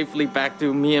return safely back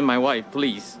to me and my wife,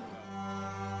 please.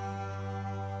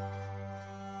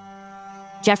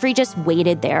 Jeffrey just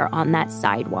waited there on that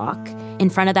sidewalk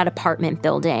in front of that apartment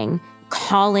building,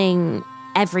 calling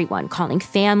everyone, calling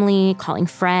family, calling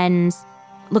friends,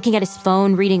 looking at his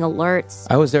phone, reading alerts.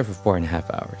 I was there for 4.5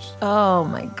 hours. Oh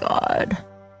my God.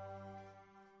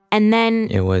 And then...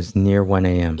 It was near 1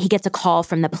 a.m. He gets a call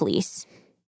from the police.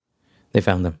 They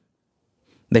found them.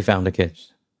 They found the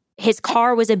kids. His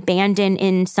car was abandoned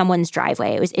in someone's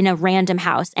driveway. It was in a random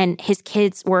house, and his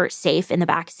kids were safe in the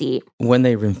back seat. When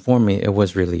they informed me, it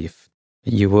was relief.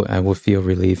 I would feel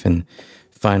relief, and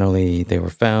finally they were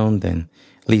found, and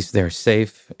at least they're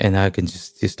safe, and I can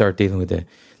just start dealing with it.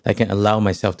 I can allow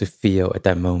myself to feel at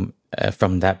that moment,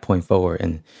 from that point forward,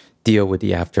 and deal with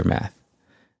the aftermath.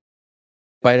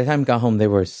 By the time I got home, they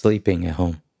were sleeping at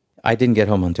home. I didn't get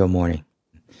home until morning.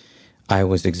 I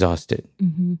was exhausted.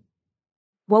 Mm-hmm.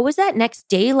 What was that next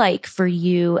day like for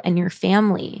you and your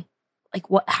family? Like,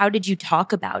 how did you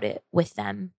talk about it with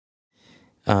them?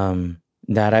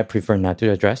 That I prefer not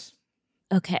to address.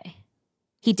 Okay.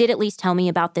 He did at least tell me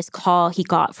about this call he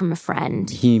got from a friend.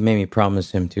 He made me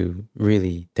promise him to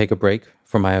really take a break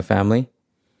from my family.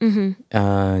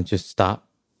 Mm-hmm. Just stop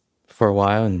for a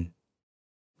while and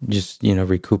just,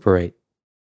 recuperate.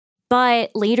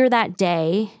 But later that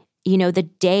day, the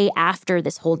day after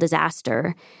this whole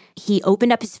disaster, he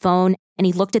opened up his phone and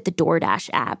he looked at the DoorDash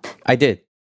app. I did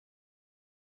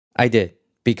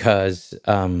because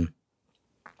the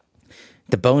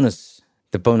bonus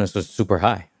was super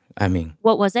high. I mean,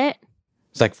 what was it?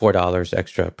 It's like $4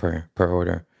 extra per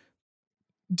order.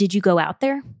 Did you go out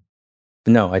there?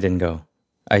 No, I didn't go.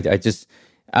 I just,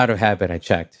 out of habit, I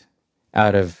checked.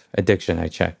 Out of addiction, I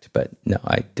checked. But no,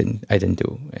 I didn't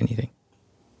do anything.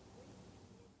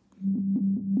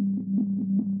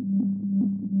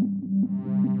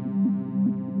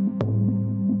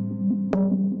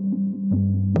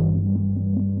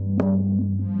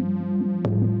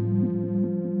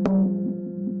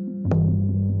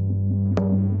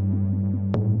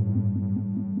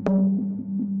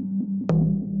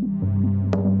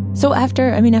 So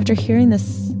after hearing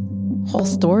this whole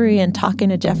story and talking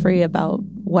to Jeffrey about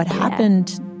what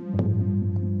happened,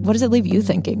 what does it leave you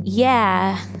thinking?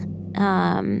 Yeah.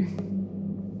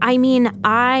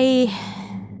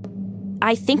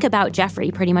 I think about Jeffrey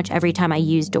pretty much every time I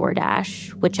use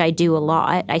DoorDash, which I do a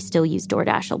lot. I still use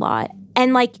DoorDash a lot.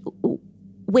 And like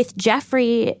with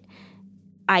Jeffrey,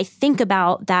 I think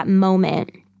about that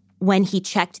moment when he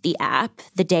checked the app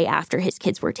the day after his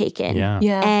kids were taken. Yeah.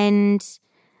 And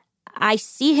I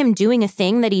see him doing a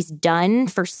thing that he's done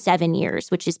for 7 years,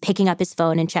 which is picking up his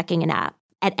phone and checking an app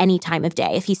at any time of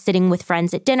day. If he's sitting with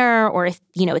friends at dinner, or if,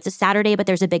 it's a Saturday, but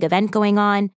there's a big event going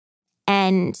on.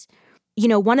 And,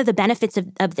 one of the benefits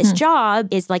of this job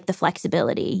is like the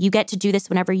flexibility. You get to do this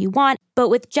whenever you want. But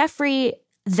with Jeffrey,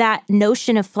 that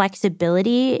notion of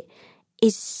flexibility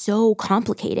is so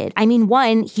complicated. I mean,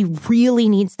 one, he really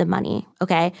needs the money,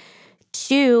 okay?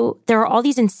 2, there are all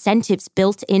these incentives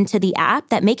built into the app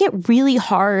that make it really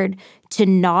hard to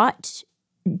not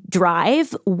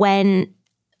drive when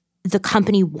the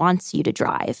company wants you to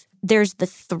drive. There's the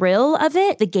thrill of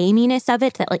it, the gaminess of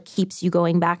it that like keeps you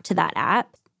going back to that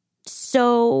app.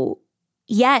 So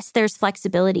yes, there's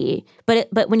flexibility, but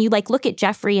when you like look at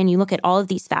Jeffrey and you look at all of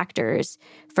these factors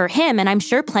for him, and I'm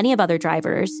sure plenty of other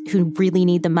drivers who really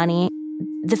need the money,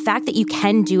 the fact that you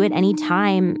can do it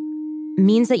anytime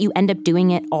means that you end up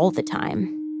doing it all the time,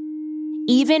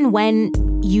 even when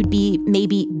you'd be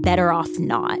maybe better off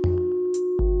not.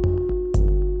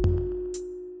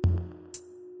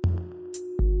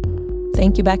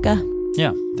 Thank you, Becca.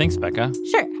 Yeah, thanks, Becca.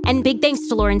 Sure. And big thanks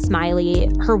to Lauren Smiley.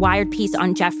 Her Wired piece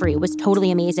on Jeffrey was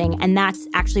totally amazing, and that's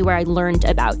actually where I learned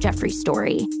about Jeffrey's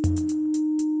story.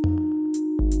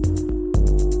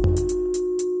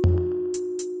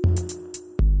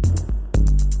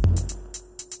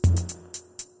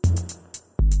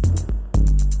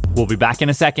 We'll be back in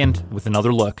a second with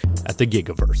another look at the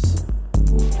Gigaverse.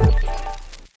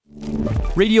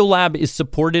 Radiolab is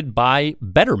supported by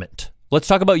Betterment. Let's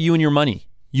talk about you and your money.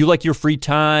 You like your free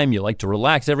time, you like to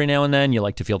relax every now and then, you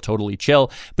like to feel totally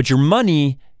chill, but your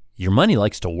money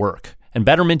likes to work. And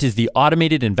Betterment is the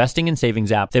automated investing and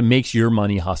savings app that makes your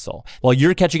money hustle. While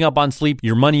you're catching up on sleep,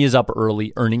 your money is up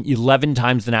early, earning 11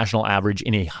 times the national average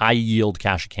in a high-yield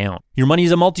cash account. Your money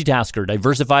is a multitasker,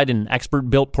 diversified in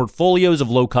expert-built portfolios of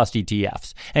low-cost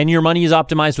ETFs. And your money is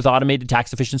optimized with automated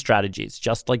tax-efficient strategies,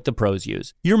 just like the pros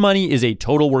use. Your money is a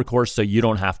total workhorse, so you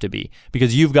don't have to be,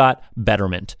 because you've got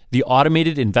Betterment, the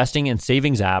automated investing and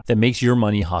savings app that makes your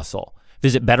money hustle.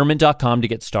 Visit Betterment.com to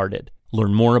get started.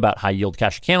 Learn more about high-yield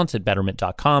cash accounts at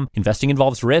Betterment.com. Investing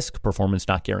involves risk, performance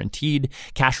not guaranteed.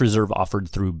 Cash reserve offered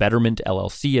through Betterment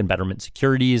LLC and Betterment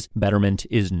Securities. Betterment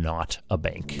is not a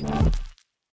bank.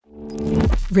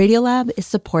 Radiolab is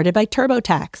supported by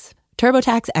TurboTax.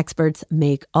 TurboTax experts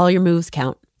make all your moves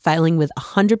count, filing with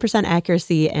 100%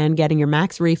 accuracy and getting your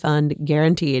max refund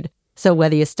guaranteed. So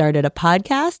whether you started a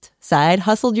podcast, side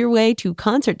hustled your way to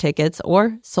concert tickets,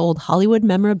 or sold Hollywood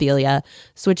memorabilia,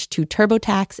 switch to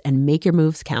TurboTax and make your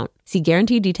moves count. See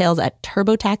guarantee details at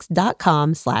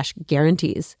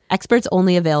turbotax.com/guarantees. Experts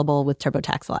only available with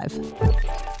TurboTax Live.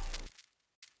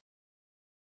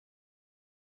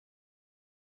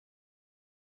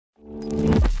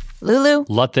 Lulu.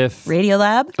 Latif.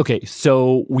 Radiolab. Okay,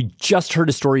 so we just heard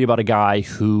a story about a guy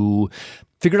who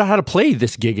figured out how to play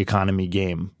this gig economy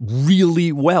game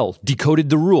really well,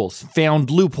 decoded the rules, found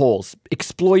loopholes,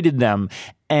 exploited them,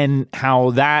 and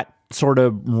how that sort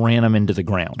of ran him into the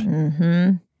ground.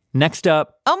 Mm-hmm. Next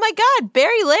up. Oh my God,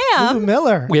 Barry Lamb. Lulu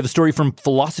Miller. We have a story from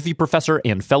philosophy professor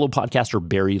and fellow podcaster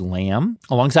Barry Lamb,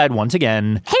 alongside, once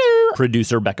again,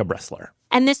 producer Becca Bressler.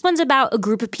 And this one's about a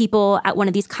group of people at one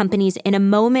of these companies in a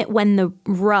moment when the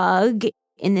rug,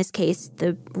 in this case,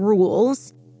 the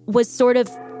rules, was sort of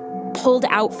pulled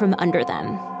out from under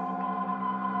them.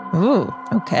 Ooh,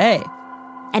 okay.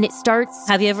 And it starts...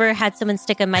 Have you ever had someone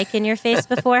stick a mic in your face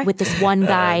before? With this one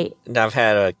guy... I've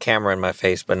had a camera in my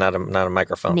face, but not a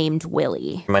microphone. Named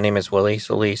Willie. My name is Willie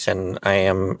Solis, and I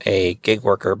am a gig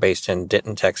worker based in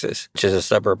Denton, Texas, which is a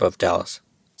suburb of Dallas.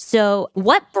 So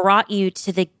what brought you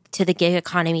to the gig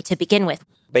economy to begin with?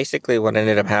 Basically, what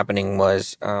ended up happening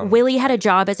was... Willie had a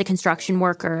job as a construction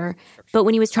worker, but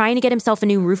when he was trying to get himself a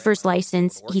new roofer's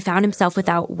license, he found himself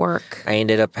without work. I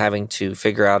ended up having to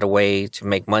figure out a way to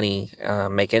make money,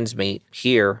 make ends meet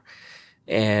here,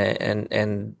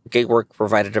 and gig work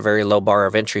provided a very low bar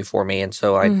of entry for me, and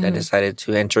so I decided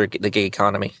to enter the gig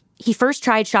economy. He first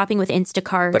tried shopping with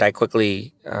Instacart. But I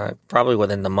quickly, probably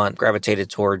within the month, gravitated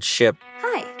towards Ship.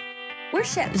 Hi. We're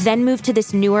Shipt. Then moved to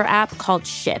this newer app called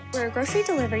Shipt. We're a grocery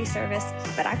delivery service,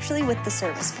 but actually with the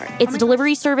service part. It's a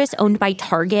delivery service owned by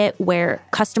Target where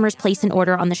customers place an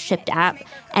order on the Shipt app,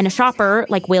 and a shopper,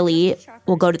 like Willie,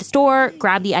 will go to the store,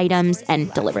 grab the items,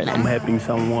 and deliver them. I'm helping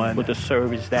someone with a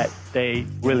service that they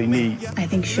really need. I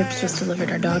think Shipt just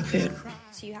delivered our dog food.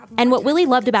 And what Willie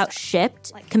loved about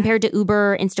Shipt, compared to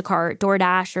Uber, Instacart,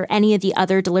 DoorDash, or any of the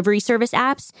other delivery service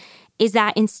apps, is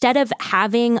that instead of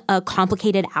having a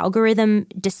complicated algorithm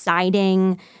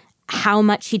deciding how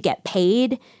much he'd get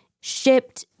paid,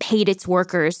 Shipt paid its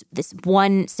workers this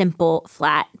one simple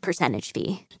flat percentage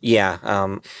fee. Yeah.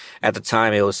 At the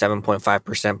time, it was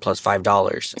 7.5% plus $5.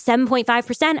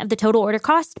 7.5% of the total order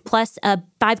cost plus a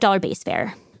 $5 base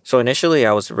fare. So initially,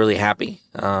 I was really happy.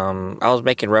 I was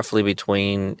making roughly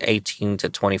between $18 to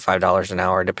 $25 an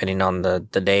hour, depending on the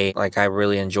day. Like, I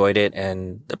really enjoyed it,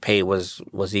 and the pay was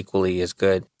equally as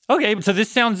good. Okay, so this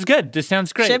sounds good. This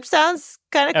sounds great. Shipt sounds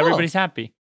kind of cool. Everybody's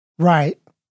happy. Right.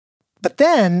 But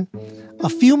then, a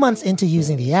few months into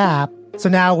using the app, so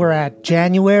now we're at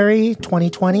January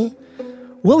 2020,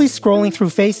 Willie's scrolling through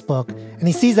Facebook, and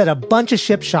he sees that a bunch of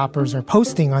Shipt shoppers are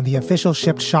posting on the official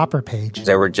Shipt shopper page.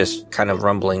 There were just kind of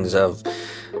rumblings of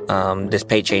this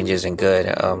pay change isn't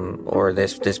good, or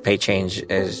this pay change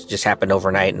has just happened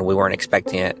overnight and we weren't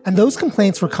expecting it. And those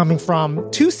complaints were coming from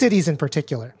two cities in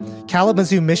particular,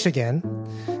 Kalamazoo, Michigan,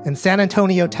 and San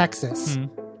Antonio, Texas.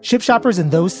 Shipt shoppers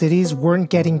in those cities weren't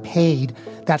getting paid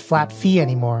that flat fee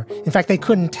anymore. In fact, they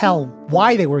couldn't tell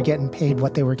why they were getting paid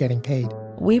what they were getting paid.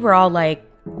 We were all like,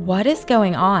 what is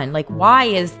going on? Like, why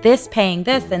is this paying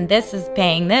this and this is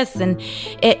paying this? And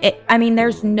I mean,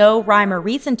 there's no rhyme or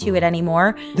reason to it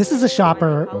anymore. This is a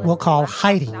shopper we'll call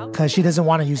Heidi because she doesn't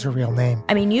want to use her real name.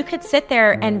 I mean, you could sit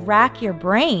there and rack your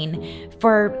brain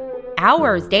for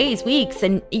hours, days, weeks,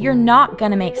 and you're not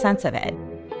going to make sense of it.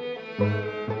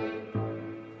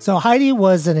 So Heidi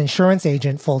was an insurance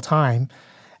agent full-time.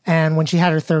 And when she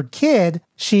had her third kid,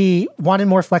 she wanted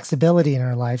more flexibility in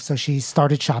her life, so she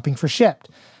started shopping for Shipt.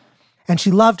 And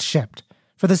she loved Shipt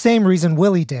for the same reason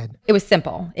Willie did. It was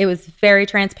simple. It was very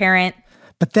transparent.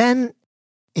 But then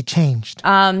it changed.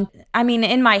 I mean,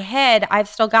 in my head, I've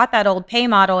still got that old pay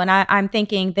model, and I'm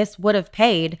thinking this would have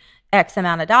paid X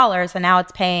amount of dollars, and now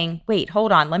it's paying, wait,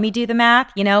 hold on, let me do the math.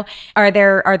 You know, are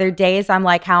there days I'm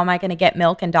like, how am I going to get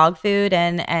milk and dog food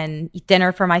and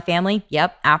dinner for my family?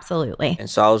 Yep, absolutely. And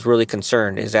so I was really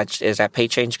concerned. Is that pay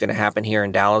change going to happen here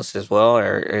in Dallas as well,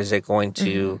 or is it going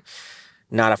to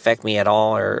not affect me at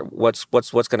all, or what's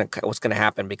going to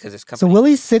happen because it's So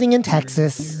Willie's sitting in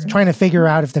Texas trying to figure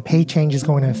out if the pay change is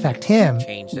going to affect him.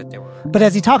 But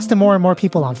as he talks to more and more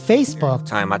people on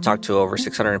Facebook, I talked to over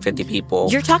 650 people.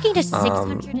 You're talking to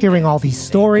 600? Hearing all these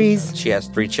stories. She has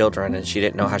 3 children and she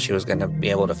didn't know how she was going to be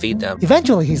able to feed them.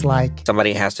 Eventually he's like,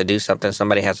 somebody has to do something.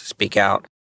 Somebody has to speak out.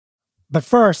 But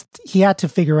first, he had to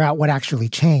figure out what actually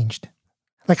changed.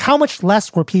 Like, how much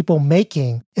less were people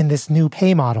making in this new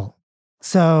pay model?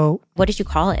 So... What did you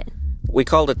call it? We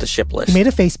called it the ship list. He made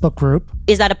a Facebook group.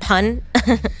 Is that a pun?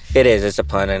 It is. It's a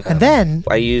pun. And then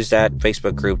I used that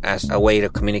Facebook group as a way to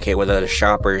communicate with other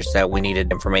shoppers that we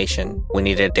needed information. We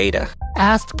needed data.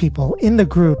 Asked people in the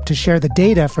group to share the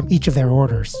data from each of their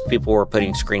orders. People were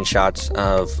putting screenshots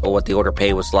of what the order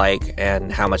pay was like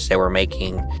and how much they were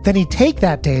making. Then he'd take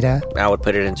that data. I would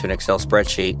put it into an Excel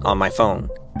spreadsheet on my phone.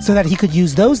 So that he could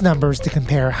use those numbers to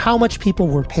compare how much people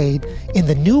were paid in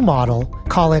the new model,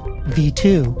 call it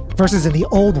V2, versus in the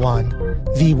old one,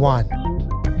 V1.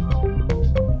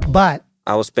 But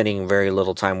I was spending very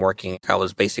little time working. I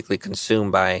was basically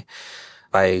consumed by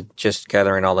just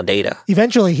gathering all the data.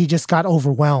 Eventually, he just got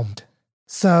overwhelmed.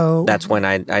 So that's when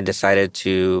I decided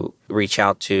to reach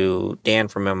out to Dan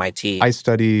from MIT. I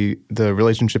study the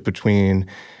relationship between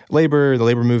labor, the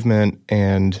labor movement,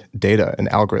 and data and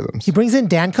algorithms. He brings in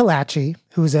Dan Kalachi,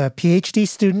 who's a PhD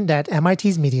student at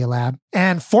MIT's Media Lab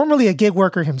and formerly a gig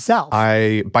worker himself.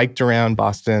 I biked around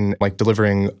Boston,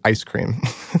 delivering ice cream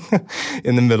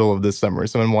in the middle of this summer.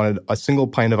 Someone wanted a single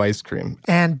pint of ice cream.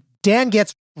 And Dan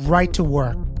gets right to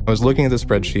work. I was looking at the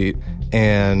spreadsheet,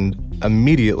 and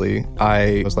immediately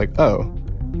I was like, oh,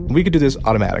 we could do this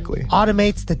automatically.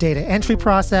 Automates the data entry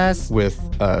process. With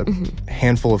a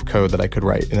handful of code that I could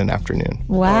write in an afternoon.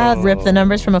 Wow, rip the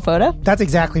numbers from a photo? That's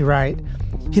exactly right.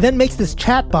 He then makes this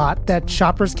chatbot that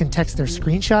shoppers can text their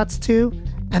screenshots to,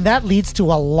 and that leads to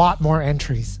a lot more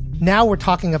entries. Now we're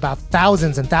talking about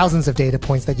thousands and thousands of data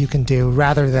points that you can do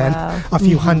rather than a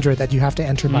few hundred that you have to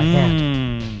enter by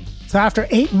hand. So after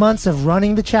 8 months of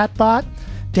running the chatbot,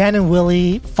 Dan and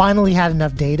Willie finally had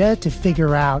enough data to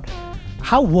figure out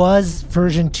how was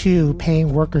version 2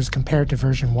 paying workers compared to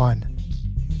version 1.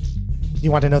 You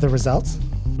want to know the results?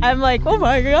 I'm like, oh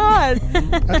my God.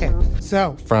 Okay,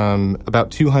 so from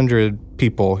about 200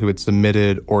 people who had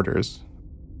submitted orders,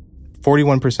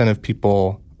 41% of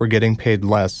people were getting paid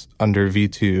less under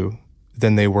V2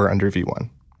 than they were under V1.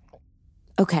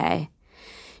 Okay.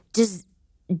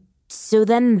 So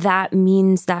then that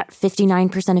means that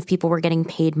 59% of people were getting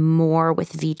paid more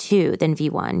with V2 than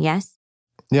V1, yes?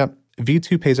 Yep.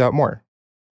 V2 pays out more.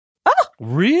 Oh,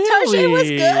 really? Tajay was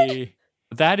good.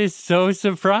 That is so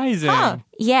surprising. Huh.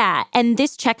 Yeah, and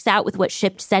this checks out with what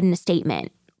Shipt said in a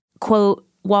statement. Quote,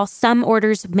 while some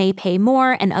orders may pay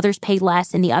more and others pay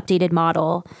less in the updated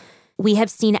model, we have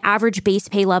seen average base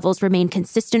pay levels remain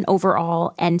consistent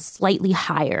overall and slightly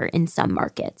higher in some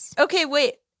markets. Okay,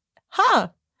 wait. Huh.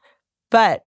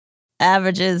 But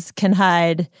averages can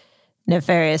hide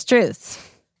nefarious truths.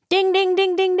 Ding, ding,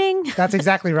 ding, ding, ding. That's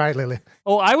exactly right, Lily.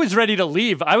 Oh, I was ready to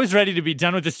leave. I was ready to be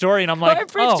done with the story, and I'm like,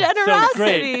 Corporate generosity. So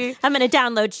great. I'm going to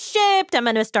download Shipt. I'm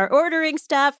going to start ordering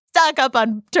stuff. Stock up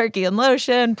on turkey and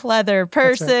lotion, pleather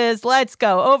purses. Right. Let's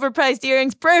go. Overpriced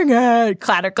earrings. Bring it.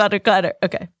 Clatter, clatter, clatter.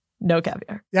 Okay. No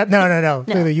caviar. Yeah, no.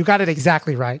 Lily, you got it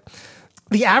exactly right.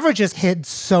 The averages hid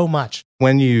so much.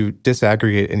 When you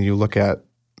disaggregate and you look at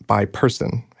by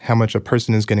person, how much a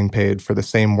person is getting paid for the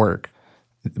same work,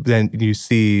 then you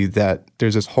see that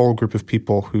there's this whole group of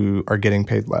people who are getting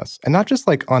paid less. And not just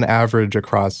on average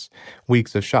across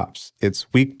weeks of shops. It's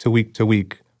week to week to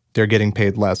week, they're getting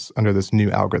paid less under this new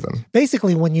algorithm.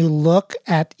 Basically, when you look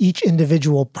at each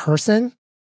individual person,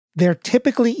 they're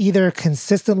typically either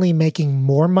consistently making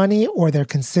more money or they're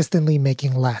consistently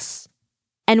making less.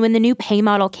 And when the new pay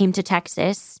model came to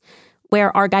Texas,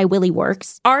 where our guy Willie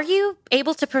works, are you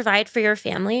able to provide for your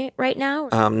family right now?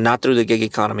 Not through the gig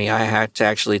economy. I had to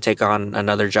actually take on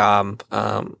another job.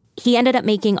 He ended up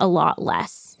making a lot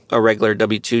less. A regular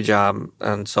W-2 job.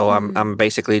 And so I'm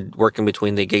basically working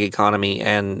between the gig economy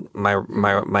and my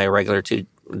regular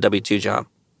W-2 job.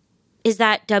 Is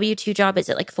that W-2 job, is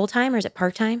it full-time or is it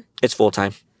part-time? It's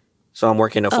full-time. So I'm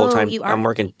working a full-time. I'm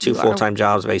working 2 full-time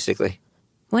jobs, basically.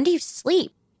 When do you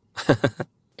sleep?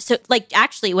 So,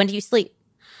 actually, when do you sleep?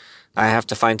 I have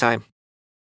to find time.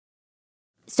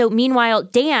 So, meanwhile,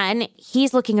 Dan,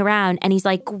 he's looking around and he's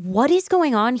like, what is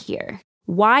going on here?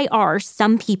 Why are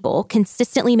some people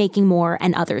consistently making more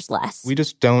and others less? We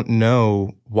just don't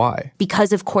know why.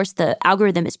 Because, of course, the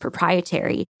algorithm is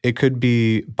proprietary. It could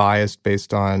be biased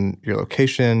based on your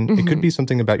location. Mm-hmm. It could be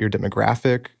something about your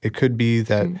demographic. It could be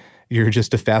that you're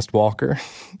just a fast walker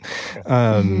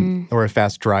or a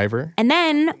fast driver. And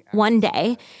then one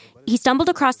day, he stumbled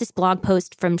across this blog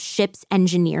post from Shipt's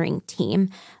engineering team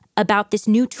about this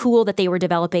new tool that they were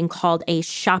developing called a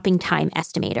shopping time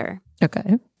estimator.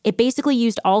 Okay. It basically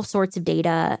used all sorts of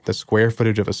data. The square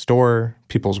footage of a store,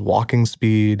 people's walking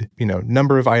speed,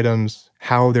 number of items,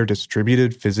 how they're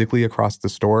distributed physically across the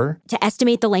store. To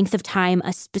estimate the length of time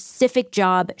a specific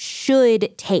job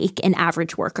should take an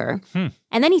average worker.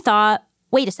 And then he thought,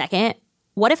 wait a second,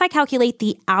 what if I calculate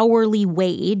the hourly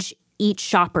wage each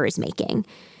shopper is making.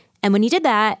 And when he did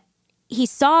that, he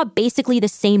saw basically the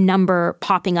same number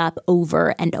popping up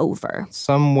over and over.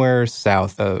 Somewhere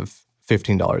south of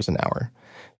 $15 an hour.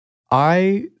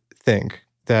 I think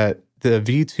that the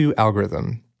V2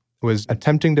 algorithm was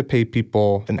attempting to pay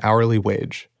people an hourly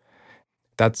wage.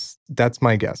 That's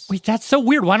my guess. Wait, that's so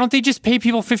weird. Why don't they just pay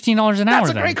people $15 an hour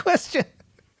That's a then? great question.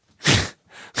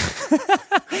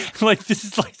 Like, this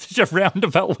is like such a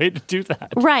roundabout way to do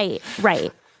that. Right.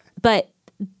 But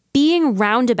being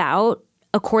roundabout,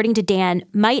 according to Dan,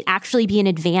 might actually be an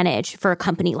advantage for a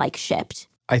company like Shipt.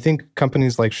 I think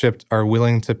companies like Shipt are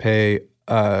willing to pay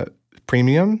a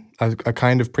premium, a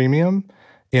kind of premium,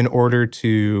 in order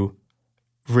to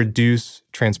reduce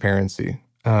transparency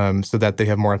so that they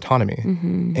have more autonomy.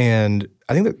 Mm-hmm. And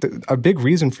I think that a big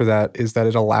reason for that is that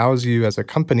it allows you as a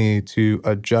company to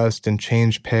adjust and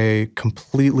change pay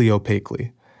completely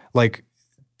opaquely. Like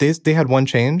they had one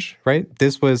change, right?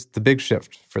 This was the big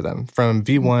shift for them from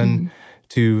V1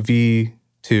 to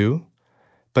V2,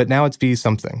 but now it's V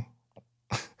something.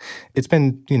 It's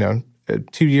been,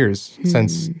 2 years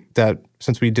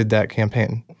since we did that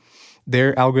campaign.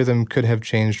 Their algorithm could have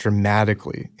changed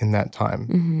dramatically in that time.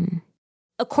 Mm-hmm.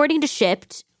 According to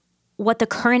Shipt, what the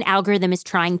current algorithm is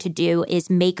trying to do is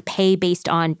make pay based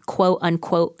on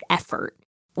quote-unquote effort,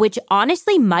 which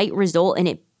honestly might result in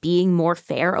it being more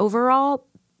fair overall,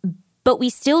 but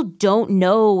we still don't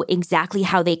know exactly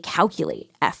how they calculate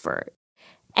effort.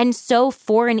 And so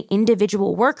for an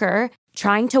individual worker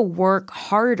trying to work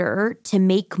harder to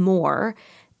make more,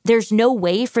 there's no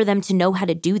way for them to know how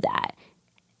to do that.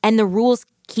 And the rules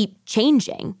keep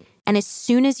changing. And as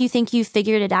soon as you think you've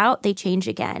figured it out, they change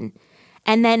again.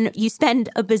 And then you spend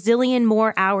a bazillion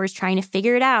more hours trying to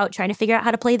figure it out, trying to figure out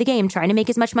how to play the game, trying to make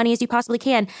as much money as you possibly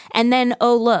can. And then,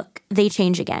 oh, look, they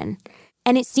change again.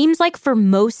 And it seems like for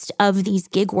most of these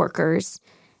gig workers,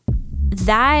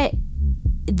 that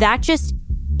just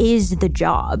is the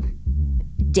job.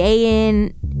 Day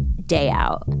in, day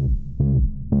out.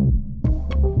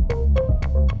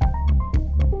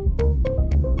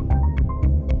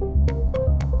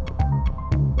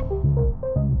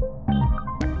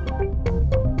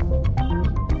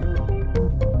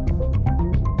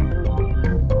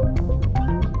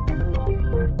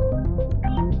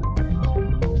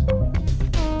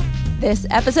 This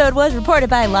episode was reported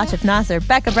by Latif Nasser,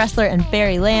 Becca Bressler, and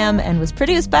Barry Lamb, and was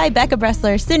produced by Becca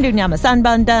Bressler, Sindhu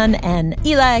Nyamasanbandan, and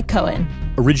Eli Cohen.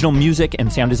 Original music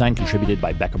and sound design contributed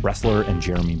by Becca Bressler and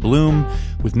Jeremy Bloom,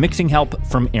 with mixing help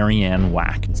from Ariane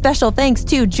Wack. Special thanks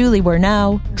to Julie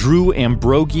Wernow, Drew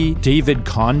Ambrogi, David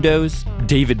Condos,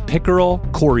 David Pickerel,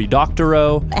 Corey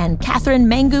Doctorow, and Catherine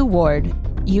Mangu Ward.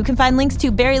 You can find links to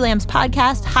Barry Lamb's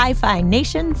podcast, Hi-Fi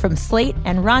Nation, from Slate,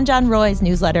 and Ranjan Roy's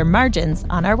newsletter, Margins,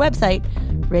 on our website,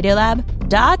 radiolab.org.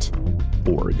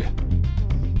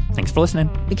 Thanks for listening.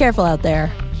 Be careful out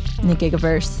there in the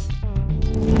Gigaverse.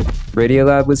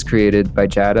 Radiolab was created by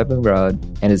Jad Abumrad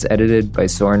and is edited by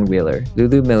Soren Wheeler.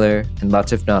 Lulu Miller and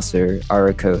Latif Nasser are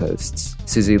our co-hosts.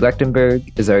 Susie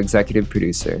Lechtenberg is our executive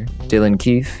producer. Dylan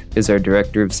Keefe is our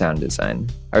director of sound design.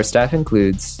 Our staff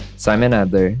includes Simon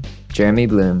Adler, Jeremy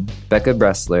Bloom, Becca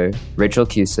Bressler, Rachel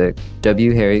Cusick,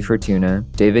 W. Harry Fortuna,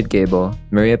 David Gable,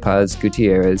 Maria Paz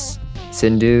Gutierrez,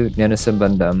 Sindhu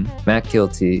Nyanasambandam, Matt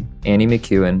Kilty, Annie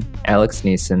McEwen, Alex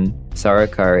Neeson, Sarah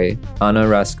Kari, Anna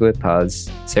Raskuit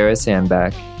Paz, Sarah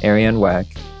Sandbach, Ariane Wack,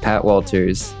 Pat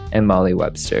Walters, and Molly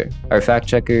Webster. Our fact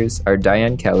checkers are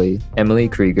Diane Kelly, Emily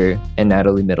Krieger, and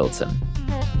Natalie Middleton.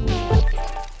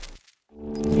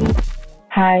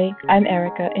 Hi, I'm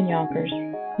Erica in Yonkers.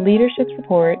 Leadership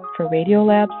support for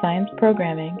Radiolab Science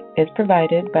Programming is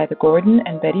provided by the Gordon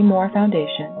and Betty Moore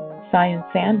Foundation, Science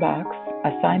Sandbox,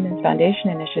 a Simons Foundation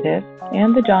initiative,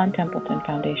 and the John Templeton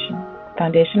Foundation.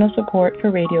 Foundational support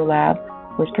for Radiolab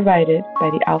was provided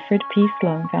by the Alfred P.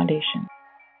 Sloan Foundation.